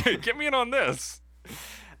Planet. Get me in on this.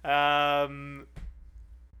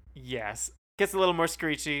 Yes, gets a little more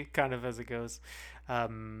screechy, kind of as it goes.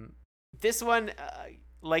 This one,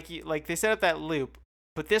 like they set up that loop,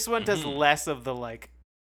 but this one does less of the like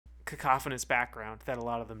cacophonous background that a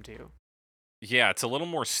lot of them do. Yeah, it's a little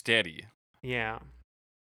more steady. Yeah.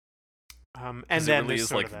 And 'Cause then it really there's is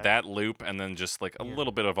sort like of that loop, and then just like a Yeah.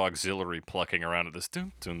 little bit of auxiliary plucking around at this.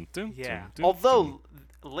 Dun, dun, dun, Yeah. dun, dun, Although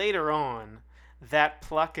later on, that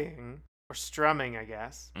plucking or strumming, I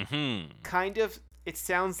guess, dun. kind of, it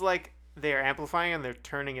sounds like they're amplifying and they're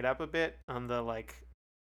turning it up a bit on the like,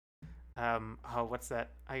 what's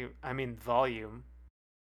that? I mean volume,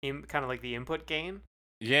 kind of like the input gain,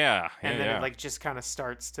 Yeah, and then yeah. it like just kind of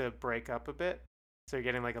starts to break up a bit. So you're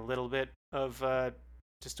getting like a little bit of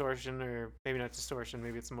distortion, or maybe not distortion,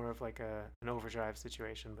 maybe it's more of like an overdrive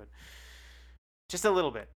situation, but just a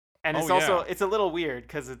little bit. And it's Oh, also yeah. it's a little weird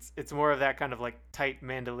because it's more of that kind of like tight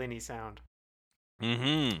mandolin-y sound.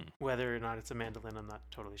 Whether or not it's a mandolin, I'm not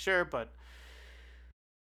totally sure, but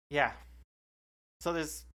yeah. So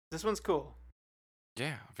this one's cool.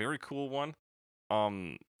 Yeah, very cool one.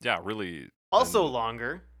 Yeah, really. Also and-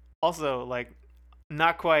 longer. Also like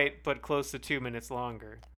not quite, but close to 2 minutes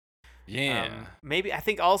longer. Yeah. Maybe I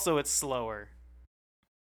think also it's slower.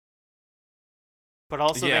 But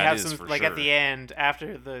also Yeah, they it have is some for like at the sure. end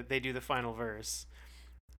after they do the final verse.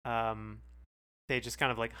 They just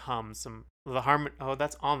kind of like hum some the harmon. Oh,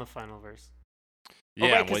 that's on the final verse. Yeah,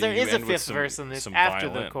 oh, right, because there you is a end with fifth verse in this some after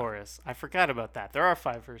the violin. chorus. I forgot about that. There are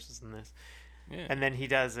 5 verses in this, Yeah. and then he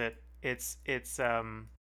does it. It's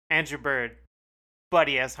Andrew Bird, but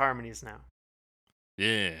he has harmonies now.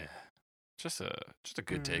 Yeah. Just a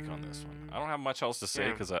good take on this one. I don't have much else to say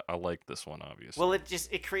Yeah. because I like this one, obviously. Well,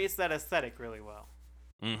 it creates that aesthetic really well.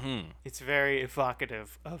 It's very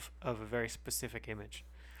evocative of a very specific image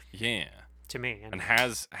Yeah. to me. And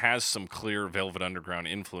has some clear Velvet Underground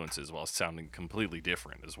influences while sounding completely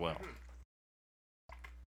different as well.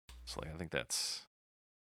 So I think that's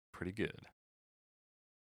pretty good.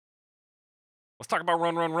 Let's talk about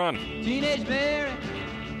Run, Run, Run. Teenage Mary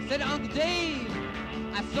said to Uncle Dave,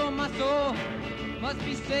 I sold my soul, must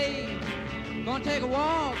be saved. Gonna take a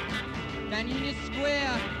walk down Union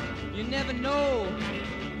Square. You never know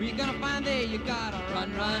where you're gonna find there. You gotta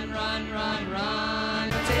run, run, run, run, run.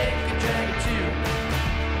 Take a drag or two.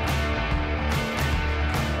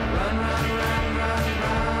 Run, run, run, run,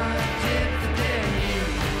 run. Tip the damn you.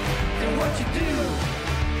 And what you do?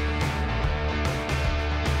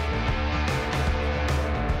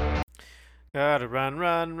 Gotta run,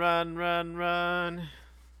 run, run, run, run.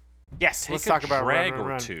 Yes, let's Take talk a about drag run, run,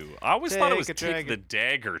 or run. two. I always thought it was Take a take drag the or-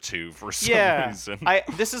 dagger two for some Yeah, reason.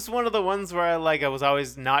 this is one of the ones where I was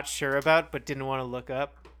always not sure about, but didn't want to look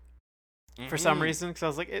up for some Mhm. reason because I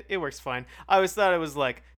was like, it works fine. I always thought it was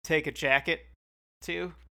like take a jacket,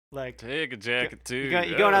 too. Like Take a jacket too.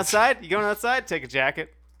 you going outside? You going outside? Take a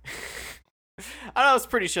jacket. I was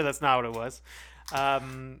pretty sure that's not what it was,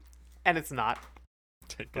 and it's not.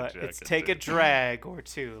 Take a But jacket it's take a too. drag or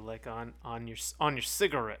two, like on your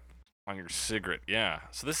cigarette. On your cigarette, yeah.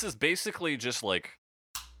 So this is basically just like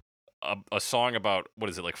a song about what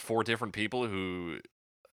is it, like 4 different people who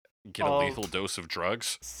get a All- lethal dose of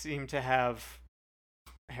drugs. Seem to have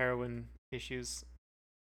heroin issues.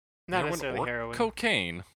 Not Heroin necessarily or heroin.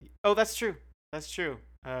 cocaine. Oh, that's true. That's true.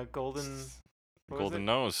 Golden. What was Golden it?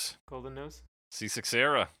 nose. Golden nose. Seasick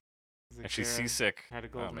Sarah. Is it And she's Sarah? seasick. Had a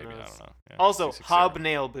Oh, golden maybe I nose. don't know. Yeah, Also, Seasick Sarah.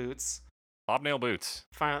 hobnail boots. Hobnail boots.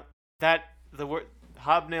 Final that the word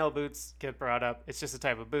hobnail boots get brought up. It's just a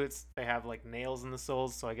type of boots. They have like nails in the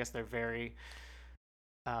soles, so I guess they're very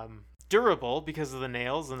durable because of the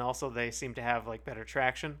nails, and also they seem to have like better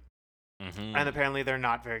traction. Mm-hmm. And apparently they're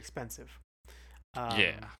not very expensive.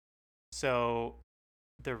 Yeah. So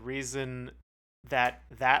the reason that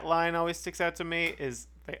line always sticks out to me is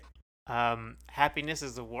 "Happiness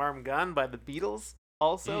is a Warm Gun" by the Beatles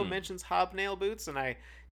also mentions hobnail boots, and I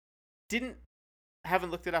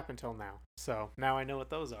haven't looked it up until now. So now I know what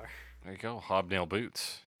those are. There you go. Hobnail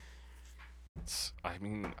boots. I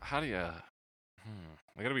mean, how do you...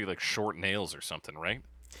 They gotta be like short nails or something, right?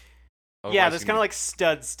 Yeah, Otherwise there's you kind of need- like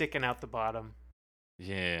studs sticking out the bottom.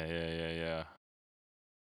 Yeah.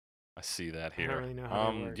 I see that I here. don't really know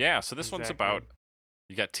how they work Yeah, so this one's exactly. about...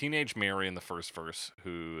 You got Teenage Mary in the first verse,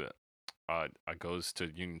 who goes to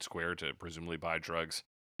Union Square to presumably buy drugs,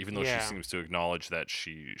 even though Yeah. she seems to acknowledge that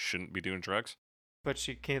she shouldn't be doing drugs. But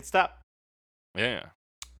she can't stop. Yeah.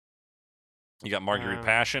 You got Marguerite Um,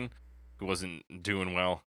 Passion, who wasn't doing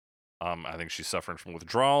well. I think she's suffering from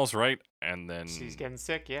withdrawals, right? And then She's getting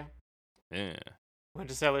sick, yeah. yeah, Went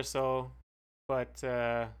to sell her soul, but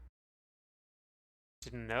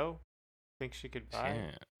didn't know. Think she could buy it.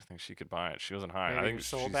 yeah. I think she could buy it. She wasn't high. Maybe I think her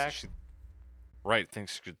soul she's- back? She, right.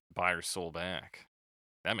 Thinks she could buy her soul back.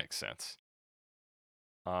 That makes sense.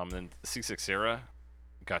 Then C6 Sarah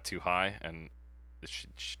got too high and she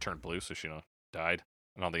turned blue, so she died.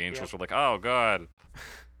 And all the angels were like, "Oh God."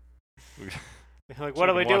 Like, what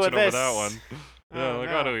do we do with over this? that one? Yeah, Oh, like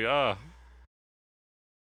no. how do we?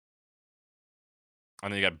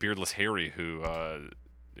 And then you got Beardless Harry, who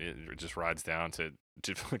just rides down to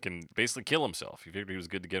fucking basically kill himself. He figured he was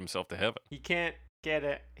good to get himself to heaven. He can't get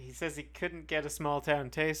it. He says he couldn't get a small town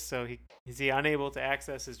taste, so is he unable to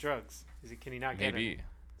access his drugs? Can he not get it? Maybe.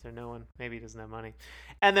 Is there no one? Maybe he doesn't have money.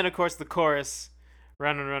 And then of course the chorus,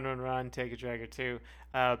 "Run, run, run, run, take a drag or two."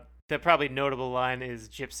 The probably notable line is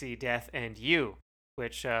 "Gypsy, Death, and You,"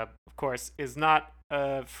 which of course is not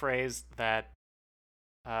a phrase that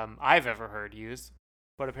I've ever heard used,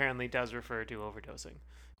 but apparently does refer to overdosing.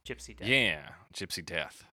 Gypsy Death. Yeah, Gypsy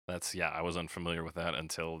Death. I was unfamiliar with that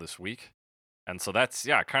until this week. And so that's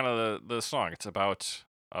kind of the song. It's about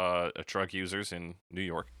drug users in New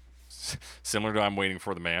York. Similar to I'm Waiting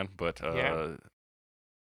for the Man, but Yeah.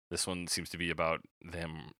 this one seems to be about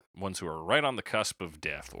them, ones who are right on the cusp of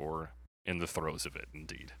death or in the throes of it,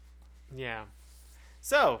 indeed. Yeah.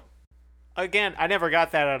 So, again, I never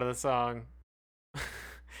got that out of the song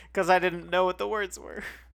because I didn't know what the words were.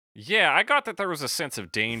 Yeah, I got that there was a sense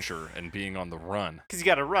of danger and being on the run. Because you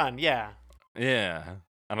got to run, yeah, Yeah.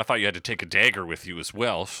 And I thought you had to take a dagger with you as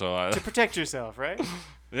well, so I... to protect yourself, right?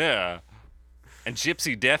 Yeah. And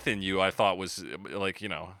Gypsy Death in You, I thought was like,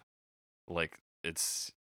 like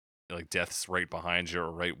it's like death's right behind you or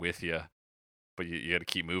right with you, but you got to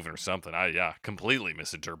keep moving or something. I completely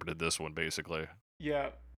misinterpreted this one basically. Yeah.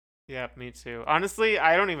 Yeah, me too. Honestly,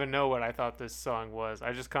 I don't even know what I thought this song was.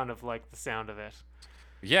 I just kind of like the sound of it.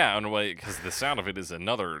 Yeah, in a way, because the sound of it is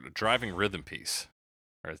another driving rhythm piece.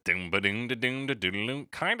 Ding ba ding da ding da doodle,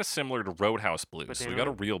 kind of similar to Roadhouse Blues. So we got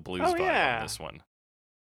a real blues Oh, vibe yeah. on this one.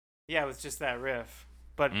 Yeah, it was just that riff,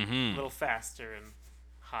 but a Mhm. little faster and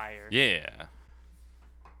higher. Yeah.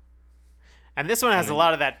 And this one has a then-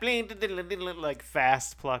 lot of that bling, like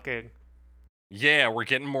fast plucking. Yeah, we're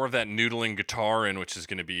getting more of that noodling guitar in, which is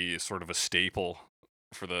going to be sort of a staple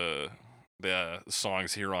for the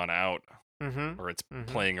songs here on out, Mm-hmm. where it's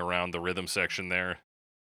playing around the rhythm section there.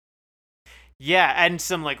 Yeah, and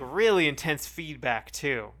some like really intense feedback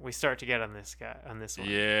too. We start to get on this one.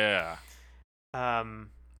 Yeah.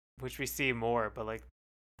 Which we see more, but like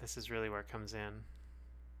this is really where it comes in.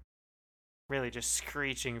 Really just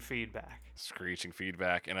screeching feedback. Screeching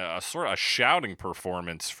feedback and a sort of a shouting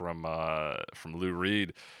performance from Lou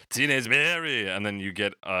Reed. Teenage Mary, and then you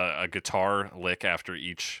get a guitar lick after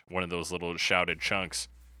each one of those little shouted chunks.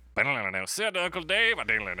 Said Uncle Dave,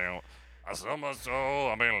 I saw my soul,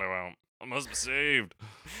 I must be saved.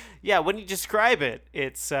 Yeah, when you describe it,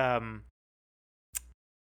 it sounds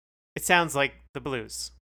like the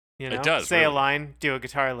blues. You know, It does, say a really. line, do a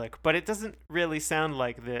guitar lick, but it doesn't really sound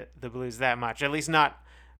like the blues that much. At least not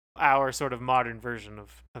our sort of modern version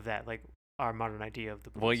of that, like our modern idea of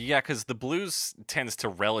the blues. Well, yeah, because the blues tends to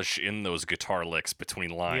relish in those guitar licks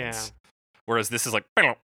between lines, whereas this is like,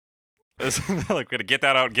 it's like gonna get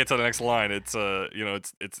that out, and get to the next line. It's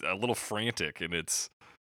it's a little frantic in its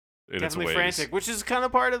Definitely ways. frantic, which is kind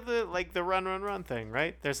of part of the run run run thing,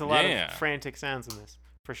 right? There's a lot Yeah. of frantic sounds in this,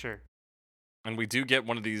 for sure. And we do get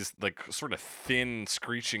one of these like sort of thin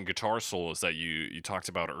screeching guitar solos that you talked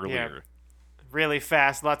about earlier. Really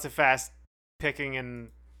fast, lots of fast picking and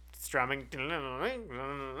strumming.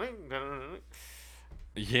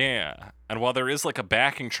 Yeah. And while there is like a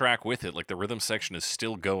backing track with it, like the rhythm section is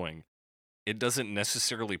still going, it doesn't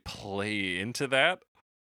necessarily play into that.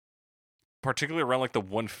 Particularly around like the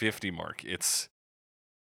 150 mark. It's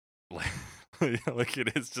like like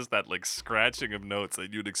it is just that like scratching of notes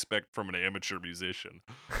that you'd expect from an amateur musician.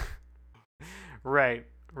 Right.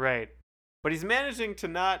 But he's managing to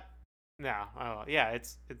not. No. Oh, yeah.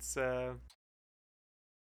 It's.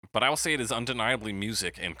 But I will say it is undeniably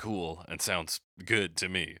music and cool and sounds good to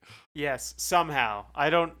me. Yes. Somehow, I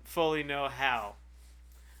don't fully know how,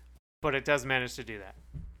 but it does manage to do that.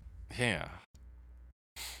 Yeah.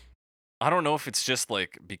 I don't know if it's just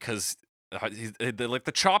like because like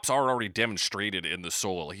the chops are already demonstrated in the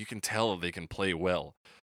solo. Like you can tell they can play well.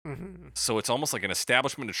 Mm-hmm. So it's almost like an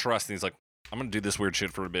establishment of trust. And he's like, I'm gonna do this weird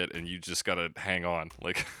shit for a bit, and you just gotta hang on,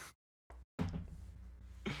 like,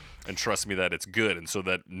 and trust me that it's good. And so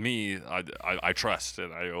that I trust,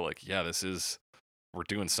 and I go like, yeah, we're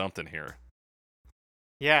doing something here.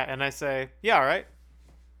 Yeah, and I say, yeah, all right,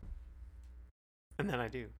 and then I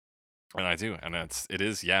do. And I do, and it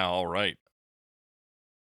is, yeah, all right.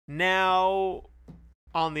 Now,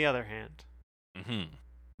 on the other hand, Mm-hmm.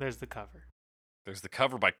 there's the cover. There's the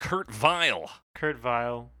cover by Kurt Vile. Kurt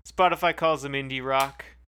Vile. Spotify calls him indie rock.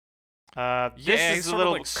 Yeah, This he's is a sort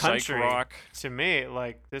little of like psych country rock. to me,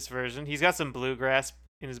 like this version. He's got some bluegrass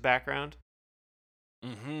in his background.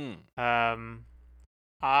 Mm-hmm.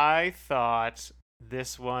 I thought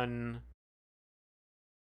this one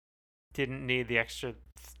didn't need the extra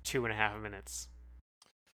 2.5 minutes.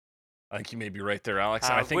 I think you may be right there, Alex.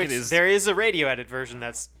 I think it is. There is a radio edit version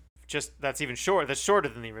that's even short. That's shorter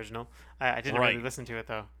than the original. I didn't really Right. listen to it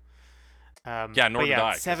though. Yeah, nor but did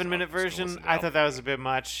I, 'cause 7-minute I was gonna version. listen to I the thought that was a bit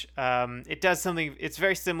much. It does something. It's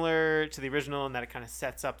very similar to the original in that it kind of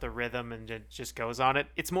sets up the rhythm and it just goes on it.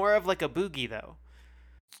 It's more of like a boogie though.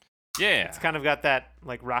 Yeah. It's kind of got that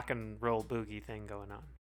like rock and roll boogie thing going on.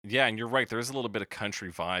 Yeah, and you're right. There's a little bit of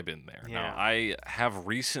country vibe in there. Yeah. Now, I have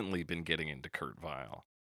recently been getting into Kurt Vile.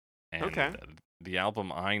 And Okay. the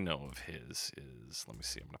album I know of his is, let me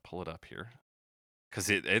see, I'm going to pull it up here. Because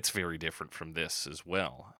it's very different from this as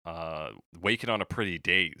well. Waking on a Pretty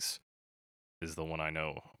Days is the one I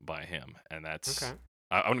know by him. And that's, Okay.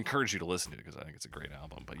 I would encourage you to listen to it because I think it's a great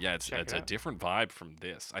album. But yeah, it's Check it a out. different vibe from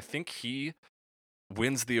this. I think he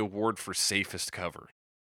wins the award for safest cover.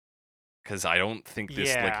 Because I don't think this,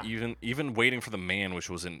 Yeah. like, even Waiting for the Man, which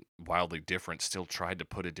wasn't wildly different, still tried to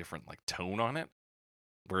put a different, like, tone on it.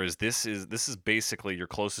 Whereas this is basically your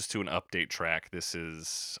closest to an update track. This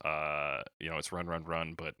is, it's Run, Run,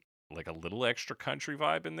 Run, but, like, a little extra country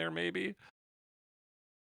vibe in there, maybe?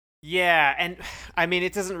 Yeah, and I mean,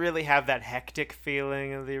 it doesn't really have that hectic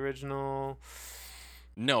feeling of the original.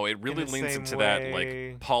 No, it really the leans same into way. that,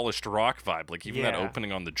 like, polished rock vibe. Like, even that Yeah.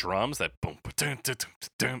 opening on the drums, that boom, ba-dum, da-dum,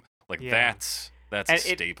 da-dum, like, Yeah. that's a And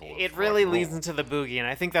staple. It of really rock and leans roll. into the boogie, and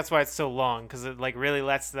I think that's why it's so long because it like really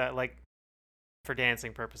lets that like for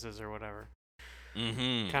dancing purposes or whatever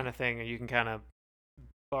Mm-hmm. kind of thing, or you can kind of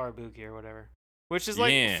bar boogie or whatever, which is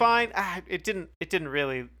like Yeah. fine. It didn't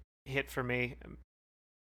really hit for me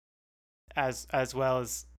as well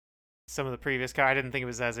as some of the previous car. I didn't think it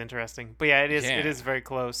was as interesting, but yeah, it is Yeah. very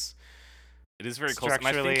close. It is very close, and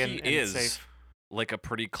I structurally think he and is. safe. like a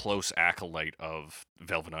pretty close acolyte of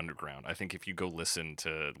Velvet Underground. I think if you go listen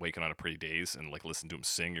to Waking on a Pretty Days and like listen to him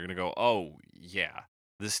sing, you're gonna go, oh yeah,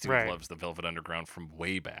 this dude Right. loves the Velvet Underground from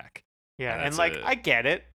way back. Yeah, And and that's like a- I get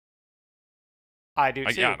it. I do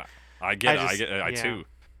too. Yeah, I get it. I just- get it. I yeah. too.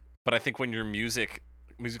 But I think when your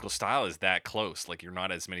musical style is that close, like you're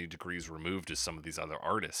not as many degrees removed as some of these other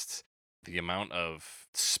artists, the amount of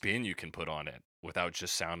spin you can put on it without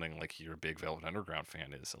just sounding like you're a big Velvet Underground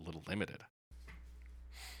fan is a little limited.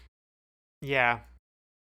 Yeah.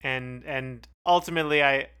 And ultimately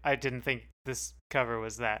I didn't think this cover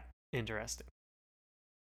was that interesting.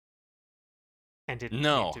 And didn't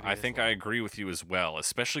No, need to be I as think long. I agree with you as well,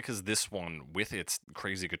 especially because this one, with its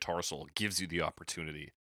crazy guitar solo, gives you the opportunity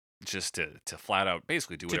just to flat out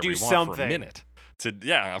basically do To whatever do you want for a something. minute.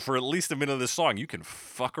 For at least a minute of this song, you can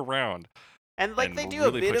fuck around. And like and they do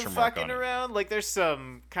really a bit put of your mark on fucking it. around. Like there's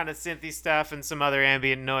some kind of synthy stuff and some other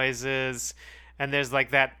ambient noises. And there's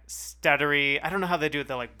like that stuttery. I don't know how they do it.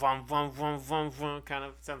 They're like vom vom vom vom vom. Kind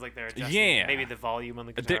of sounds like they're adjusting Yeah. maybe the volume on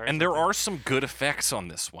the guitar. There, there are some good effects on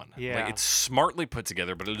this one. Yeah. Like it's smartly put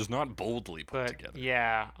together, but it is not boldly put But together.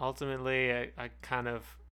 yeah, ultimately I kind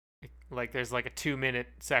of like there's like a 2-minute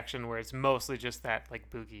section where it's mostly just that like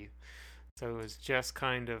boogie. So it was just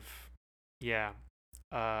kind of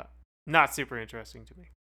not super interesting to me.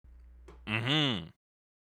 Mm-hmm.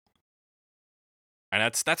 And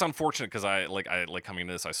that's unfortunate because I coming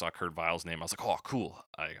into this, I saw Kurt Weill's name. I was like, oh, cool.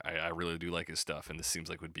 I really do like his stuff, and this seems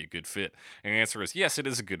like would be a good fit. And the answer is yes, it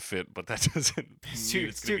is a good fit, but that doesn't. It's mean too,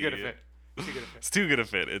 it's too gonna good a be fit. Too good a fit. It's too good a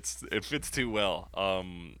fit. It fits too well.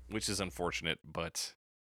 Which is unfortunate, but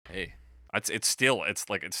hey, it's still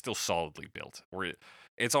solidly built.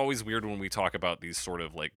 It's always weird when we talk about these sort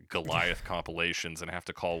of like Goliath compilations and have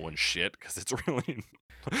to call one shit because it's really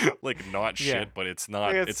like not Yeah. shit, but it's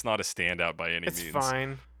not Like, it's not a standout by any It's means.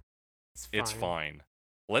 fine. It's fine.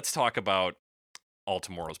 Let's talk about All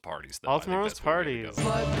Tomorrow's Parties, though. All I think Tomorrow's that's where we're gonna Parties. go.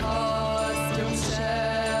 What costume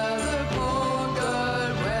shall the poor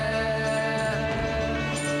girl wear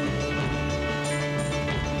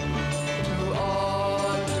to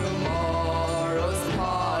all tomorrow's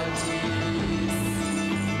parties?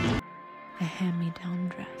 A hand-me-down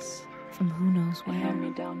dress from who knows where.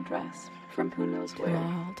 Hand-me-down dress from who knows To where.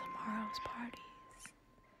 all tomorrow's parties.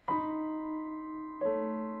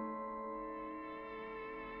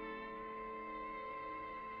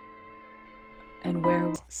 And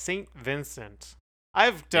where Saint Vincent.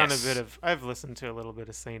 I've done Yes. I've listened to a little bit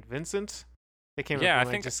of Saint Vincent. They came Yeah, up I with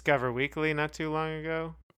like think- Discover Weekly not too long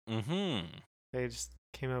ago. Mm-hmm. They just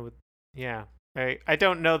came out with I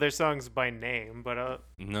don't know their songs by name, but I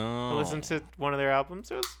No. listened to one of their albums.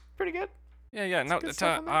 It was pretty good. Yeah. No, good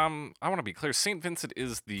stuff on there. I want to be clear. Saint Vincent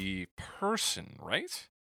is the person, right?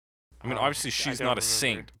 I mean, Oh, obviously I she's don't not a remember.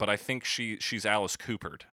 saint, but I think she's Alice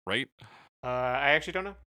Coopered, right? I actually don't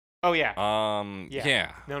know. Oh yeah. Yeah,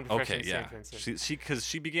 Yeah. known professionally Okay. as Yeah. Saint Vincent.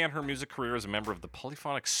 She began her music career as a member of the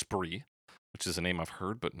Polyphonic Spree, which is a name I've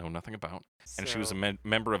heard but know nothing about. And she was a So-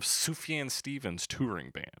 member of Sufjan Stevens'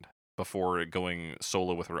 touring band before going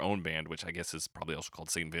solo with her own band, which I guess is probably also called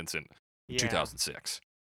St. Vincent, in yeah. 2006.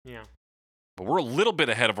 Yeah. But we're a little bit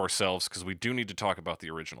ahead of ourselves because we do need to talk about the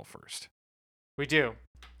original first. We do.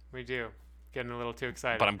 Getting a little too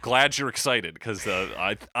excited. But I'm glad you're excited because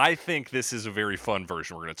I think this is a very fun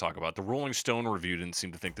version we're going to talk about. The Rolling Stone review didn't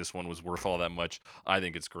seem to think this one was worth all that much. I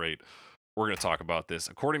think it's great. We're going to talk about this.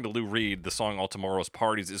 According to Lou Reed, the song All Tomorrow's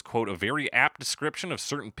Parties is, quote, a very apt description of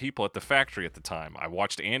certain people at the factory at the time. I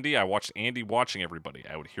watched Andy watching everybody.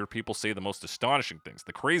 I would hear people say the most astonishing things,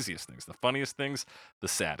 the craziest things, the funniest things, the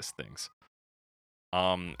saddest things.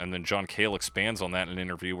 And then John Cale expands on that in an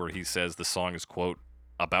interview where he says the song is, quote,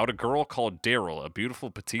 about a girl called Daryl, a beautiful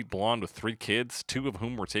petite blonde with 3 kids, 2 of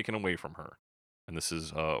whom were taken away from her. And this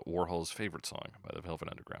is Warhol's favorite song by the Velvet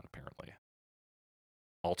Underground, apparently.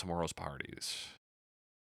 All Tomorrow's Parties.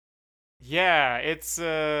 Yeah, it's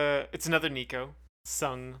another Nico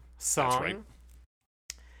sung song. right.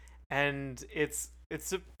 And it's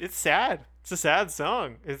sad. It's a sad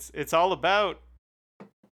song. It's all about,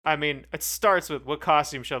 I mean, it starts with what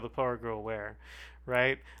costume shall the poor girl wear,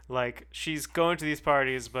 right? Like she's going to these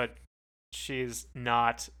parties but she's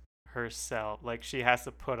not herself. Like she has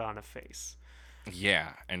to put on a face.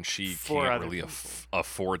 Yeah, and she For can't other really people.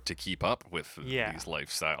 afford to keep up with Yeah. these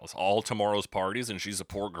lifestyles. All Tomorrow's Parties, and she's a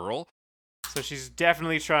poor girl. So she's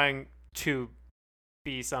definitely trying to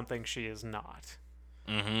be something she is not.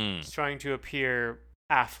 Mm-hmm. She's trying to appear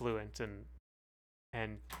affluent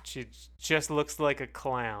and she just looks like a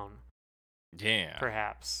clown, Yeah.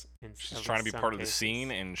 perhaps. She's at trying to least be some part of the cases. scene,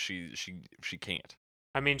 and she can't.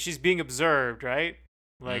 I mean, she's being observed, right?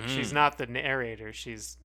 Like she's Mhm. not the narrator.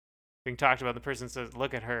 She's being talked about. The person says,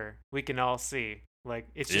 "Look at her. We can all see." Like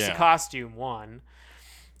it's just a Yeah. costume, one,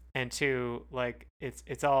 and two, like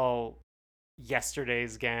it's all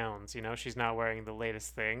yesterday's gowns. You know, she's not wearing the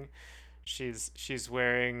latest thing. She's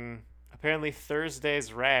wearing apparently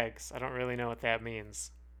Thursday's rags. I don't really know what that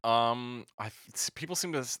means. People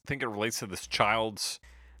seem to think it relates to this child's.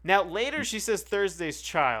 Now later she says Thursday's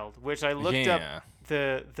child, which I looked up Yeah.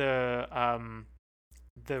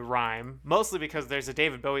 the rhyme, mostly because there's a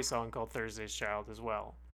David Bowie song called Thursday's Child as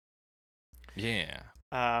well. Yeah.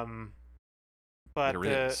 But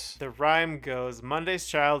There is. the rhyme goes: Monday's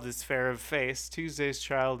child is fair of face, Tuesday's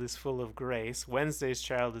child is full of grace, Wednesday's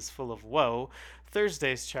child is full of woe,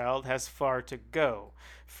 Thursday's child has far to go.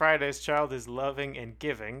 Friday's child is loving and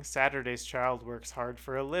giving, Saturday's child works hard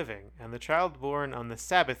for a living, and the child born on the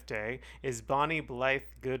Sabbath day is bonny, blithe,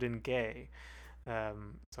 good, and gay.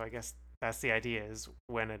 So I guess that's the idea, is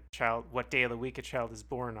when a child, what day of the week a child is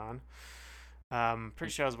born on.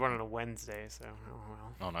 Pretty sure I was born on a Wednesday, so oh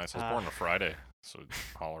well. Oh, nice. I was born on a Friday, so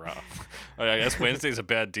holler out. I guess Wednesday's a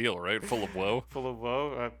bad deal, right? Full of woe. Full of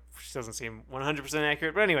woe, which doesn't seem 100%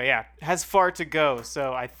 accurate, but anyway, yeah, has far to go.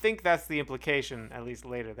 So I think that's the implication, at least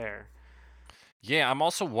later there. Yeah, I'm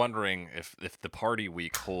also wondering if the party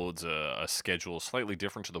week holds a schedule slightly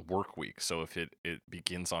different to the work week. So if it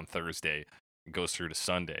begins on Thursday, it goes through to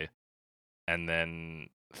Sunday, and then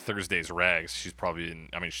Thursday's rags, she's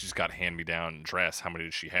got hand-me-down dress. How many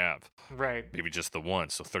did she have? Right. Maybe just the one.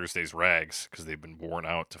 So Thursday's rags, because they've been worn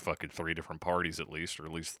out to fucking 3 different parties at least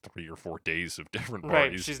 3 or 4 days of different Right.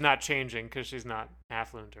 parties. She's not changing because she's not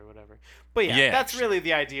affluent or whatever. But yeah, Yeah, that's really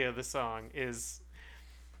the idea of the song, is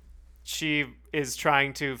she is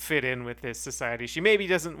trying to fit in with this society she maybe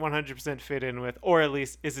doesn't 100% fit in with, or at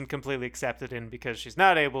least isn't completely accepted in, because she's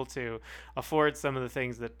not able to afford some of the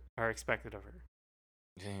things that are expected of her.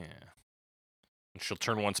 Yeah. And she'll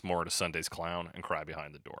turn once more to Sunday's clown and cry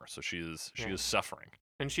behind the door. So she is suffering.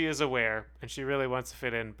 And she is aware, and she really wants to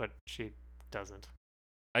fit in, but she doesn't.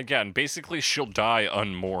 Again, basically she'll die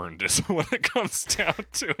unmourned is what it comes down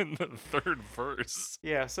to in the third verse.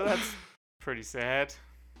 Yeah, so that's pretty sad.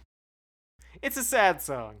 It's a sad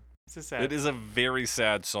song. It is a very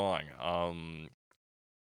sad song.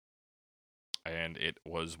 And it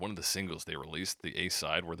was one of the singles they released, the A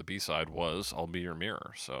side, where the B side was "I'll Be Your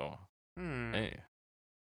Mirror." So, hey.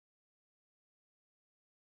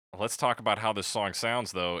 Let's talk about how this song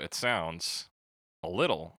sounds, though. It sounds a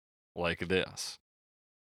little like this.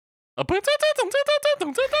 I'm kidding.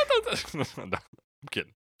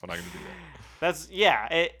 I'm not gonna do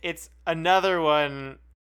that. It's another one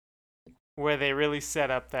where they really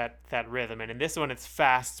set up that rhythm, and in this one it's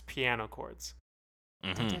fast piano chords.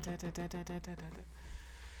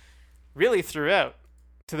 Really throughout,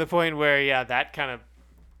 to the point where that kind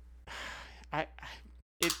of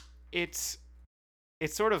it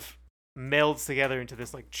sort of melds together into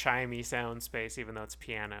this like chimey sound space, even though it's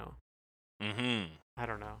piano. I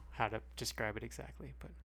don't know how to describe it exactly, but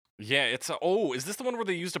yeah, it's is this the one where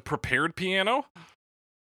they used a prepared piano?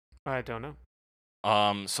 I don't know.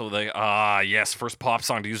 So they yes, first pop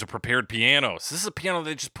song to use a prepared piano. So this is a piano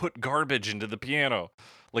they just put garbage into the piano,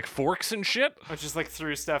 like forks and shit. I just like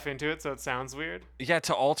threw stuff into it so it sounds weird. Yeah,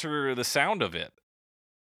 to alter the sound of it.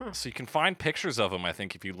 Huh. So you can find pictures of them, I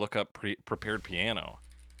think, if you look up prepared piano.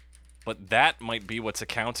 But that might be what's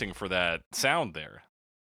accounting for that sound there.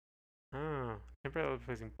 Oh, temporarily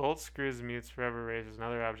placing bolts, screws, mutes, forever erasers, and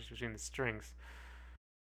other objects between the strings.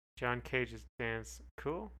 John Cage's dance.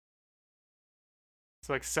 Cool.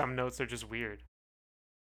 So like some notes are just weird.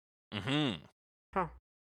 Huh.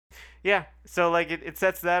 Yeah, so like it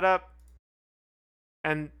sets that up,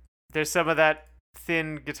 and there's some of that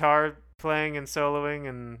thin guitar playing and soloing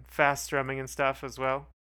and fast strumming and stuff as well.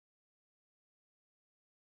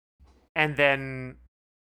 And then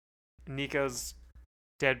Nico's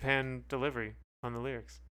deadpan delivery on the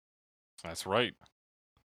lyrics. That's right.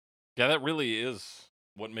 Yeah, that really is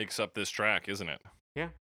what makes up this track, isn't it? Yeah.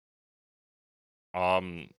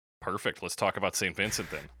 Perfect. Let's talk about St.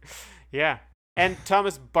 Vincent then. Yeah. And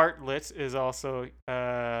Thomas Bartlett is also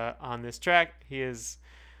on this track. He is,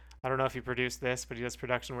 I don't know if he produced this, but he does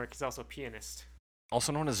production work. He's also a pianist.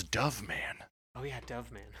 Also known as Dove Man. Oh yeah,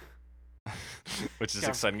 Dove Man. Which is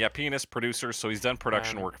exciting. Yeah, pianist, producer, so he's done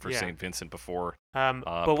production work for yeah. St. Vincent before.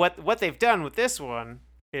 But what they've done with this one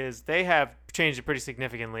is they have changed it pretty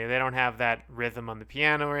significantly. They don't have that rhythm on the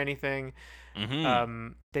piano or anything.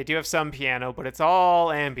 They do have some piano, but it's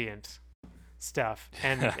all ambient stuff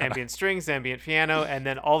and ambient strings, ambient piano, and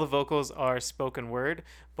then all the vocals are spoken word,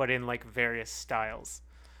 but in like various styles.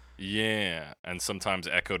 Yeah, and sometimes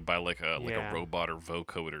echoed by like a Yeah. robot or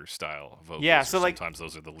vocoder style vocals. Yeah, or so, like- sometimes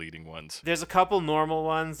those are the leading ones. There's a couple normal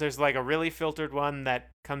ones. There's like a really filtered one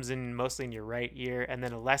that comes in mostly in your right ear, and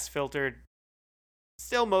then a less filtered,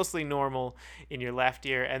 still mostly normal, in your left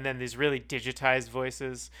ear, and then these really digitized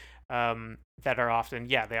voices that are often,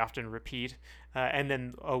 they often repeat, and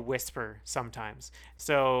then a whisper sometimes.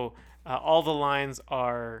 So all the lines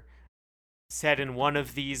are said in one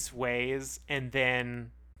of these ways, and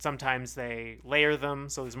then sometimes they layer them,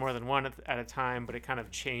 so there's more than one at a time, but it kind of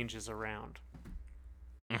changes around.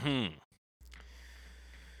 Mm-hmm.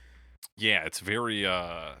 Yeah, it's very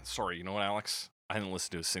sorry, you know what, Alex? I didn't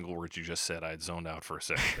listen to a single word you just said. I had zoned out for a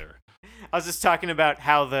second there. I was just talking about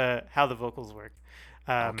how the vocals work.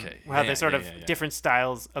 Okay. How they're sort of yeah. different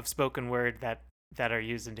styles of spoken word that are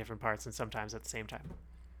used in different parts and sometimes at the same time.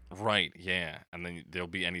 Right, yeah. And then there'll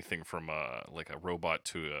be anything from like a robot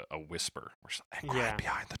to a whisper. And quiet Yeah.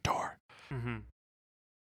 behind the door. Mm-hmm.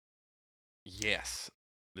 Yes.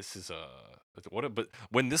 This is but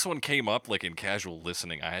when this one came up like in casual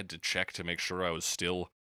listening, I had to check to make sure I was still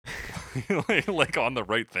like on the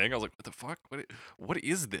right thing. I was like, what the fuck? What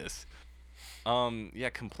is this? Yeah,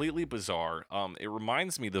 completely bizarre. It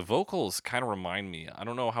reminds me, the vocals kind of remind me. I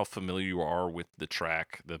don't know how familiar you are with the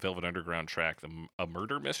track, the Velvet Underground track, A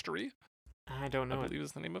Murder Mystery, I don't know I it. believe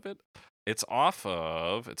is the name of it. It's off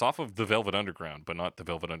of the Velvet Underground, but not the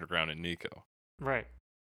Velvet Underground and Nico. Right.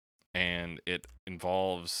 And it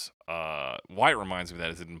involves why it reminds me of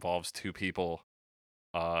that is it involves two people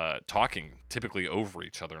talking typically over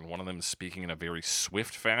each other, and one of them is speaking in a very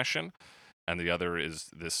swift fashion, and the other is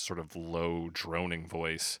this sort of low droning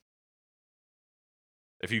voice.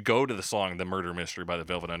 If you go to the song The Murder Mystery by the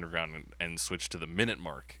Velvet Underground and switch to the minute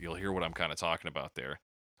mark, you'll hear what I'm kind of talking about there.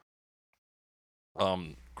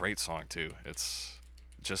 Great song too. It's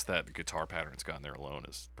just that guitar pattern it's got in there alone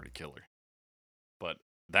is pretty killer. But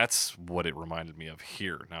that's what it reminded me of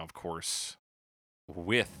here. Now, of course,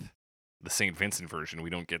 with the St. Vincent version, we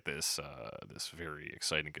don't get this this very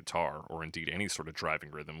exciting guitar or indeed any sort of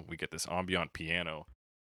driving rhythm. We get this ambient piano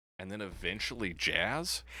and then eventually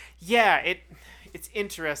jazz. Yeah, it's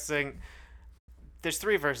interesting. There's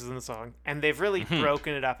 3 verses in the song, and they've really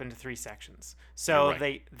broken it up into 3 sections. So You're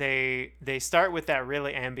right. they start with that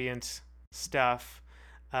really ambient stuff.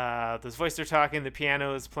 Those voices are talking, the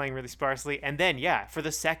piano is playing really sparsely, and then for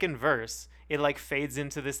the second verse, it like fades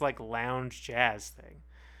into this like lounge jazz thing.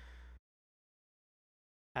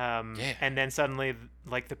 And then suddenly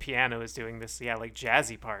like the piano is doing this like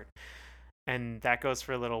jazzy part, and that goes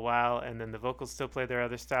for a little while, and then the vocals still play their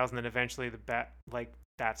other styles, and then eventually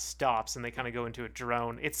that stops and they kind of go into a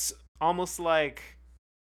drone. It's almost like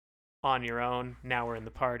On Your Own, Now We're in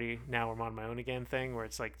the Party, Now I'm on My Own Again thing, where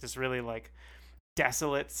it's like this really like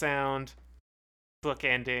desolate sound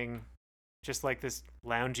bookending just like this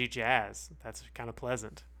loungy jazz that's kind of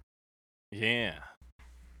pleasant. Yeah,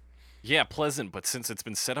 pleasant, but since it's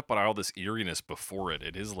been set up by all this eeriness before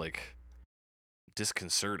it is like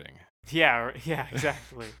disconcerting. Yeah,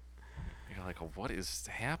 exactly. You're like, what is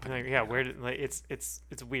happening? Like, where did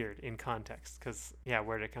it's weird in context because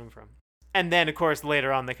where did it come from? And then of course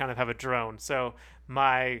later on they kind of have a drone. So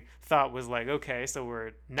my thought was like, okay, so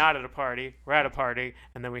we're not at a party, we're at a party,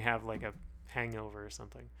 and then we have like a hangover or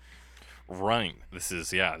something. Right. This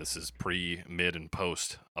is pre, mid, and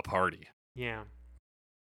post a party. Yeah.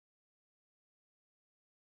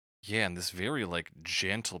 Yeah, and this very like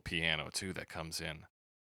gentle piano too that comes in.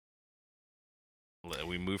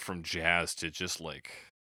 We move from jazz to just like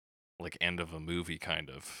end of a movie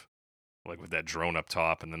kind of, like with that drone up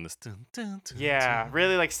top and then this. Dun, dun, dun, Yeah, dun.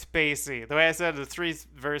 really like spacey. The way I said the 3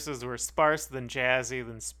 verses were sparse, then jazzy,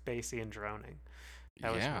 then spacey and droning.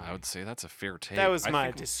 I would say that's a fair take. That was I my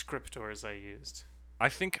think- descriptors I used. I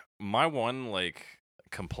think my one like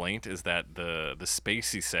complaint is that the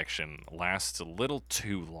spacey section lasts a little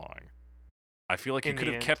too long. I feel like you In could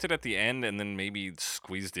the have end. kept it at the end and then maybe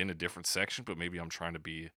squeezed in a different section, but maybe I'm trying to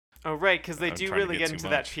be. Oh, right, because they I'm do trying to really get get too into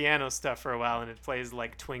that much. piano stuff for a while, and it plays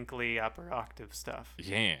like twinkly upper octave stuff.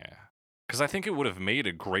 Yeah. Because I think it would have made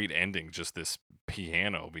a great ending, just this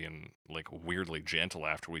piano being like weirdly gentle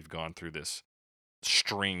after we've gone through this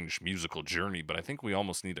strange musical journey. But I think we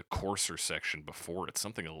almost need a coarser section before it,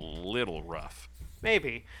 something a little rough.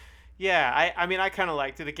 Maybe. Yeah, I mean, I kind of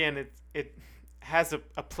liked it. Again, it has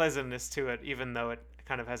a pleasantness to it, even though it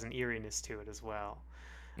kind of has an eeriness to it as well.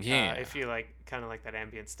 Yeah. If you like, kind of like that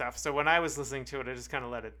ambient stuff. So when I was listening to it, I just kind of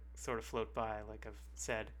let it sort of float by, like I've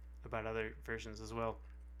said about other versions as well.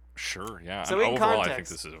 Sure, yeah. So And in overall, I think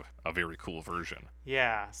context- this is a very cool version.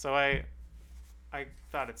 Yeah, so I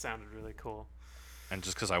thought it sounded really cool. And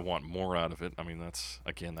just because I want more out of it, I mean, that's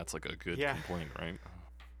like a good Yeah. complaint, right?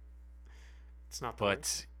 It's not the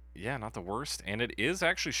worst. But yeah, not the worst. And it is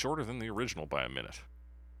actually shorter than the original by a minute.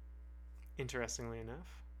 Interestingly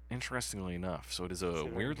enough. Interestingly enough. So it is a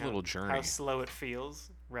Considering weird how- little journey. How slow it feels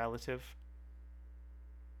relative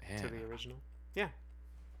Yeah. to the original. Yeah.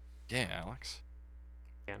 Yeah, Alex.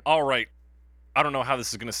 Yeah. All right. I don't know how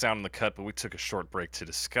this is going to sound in the cut, but we took a short break to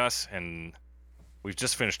discuss, and we've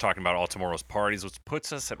just finished talking about All Tomorrow's Parties, which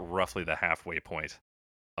puts us at roughly the halfway point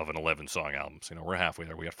of an 11-song album. So, we're halfway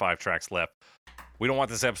there. We have 5 tracks left. We don't want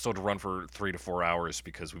this episode to run for 3 to 4 hours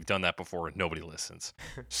because we've done that before and nobody listens.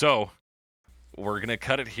 So, we're going to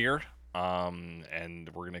cut it here, and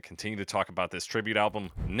we're going to continue to talk about this tribute album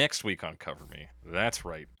next week on Cover Me. That's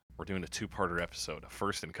right. We're doing a 2-parter episode,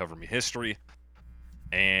 first in Cover Me history.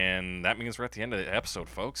 And that means we're at the end of the episode,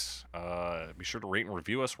 folks. Be sure to rate and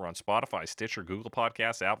review us. We're on Spotify, Stitcher, Google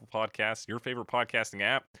Podcasts, Apple Podcasts, your favorite podcasting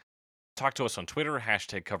app. Talk to us on Twitter,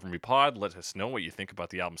 #CoverMePod. Let us know what you think about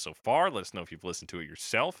the album so far. Let us know if you've listened to it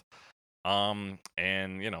yourself. And,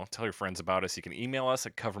 tell your friends about us. You can email us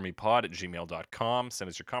at covermepod@gmail.com. Send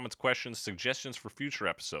us your comments, questions, suggestions for future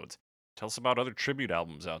episodes. Tell us about other tribute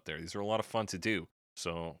albums out there. These are a lot of fun to do.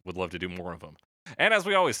 So would love to do more of them. And as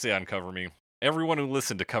we always say on Cover Me, everyone who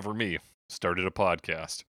listened to Cover Me started a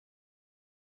podcast.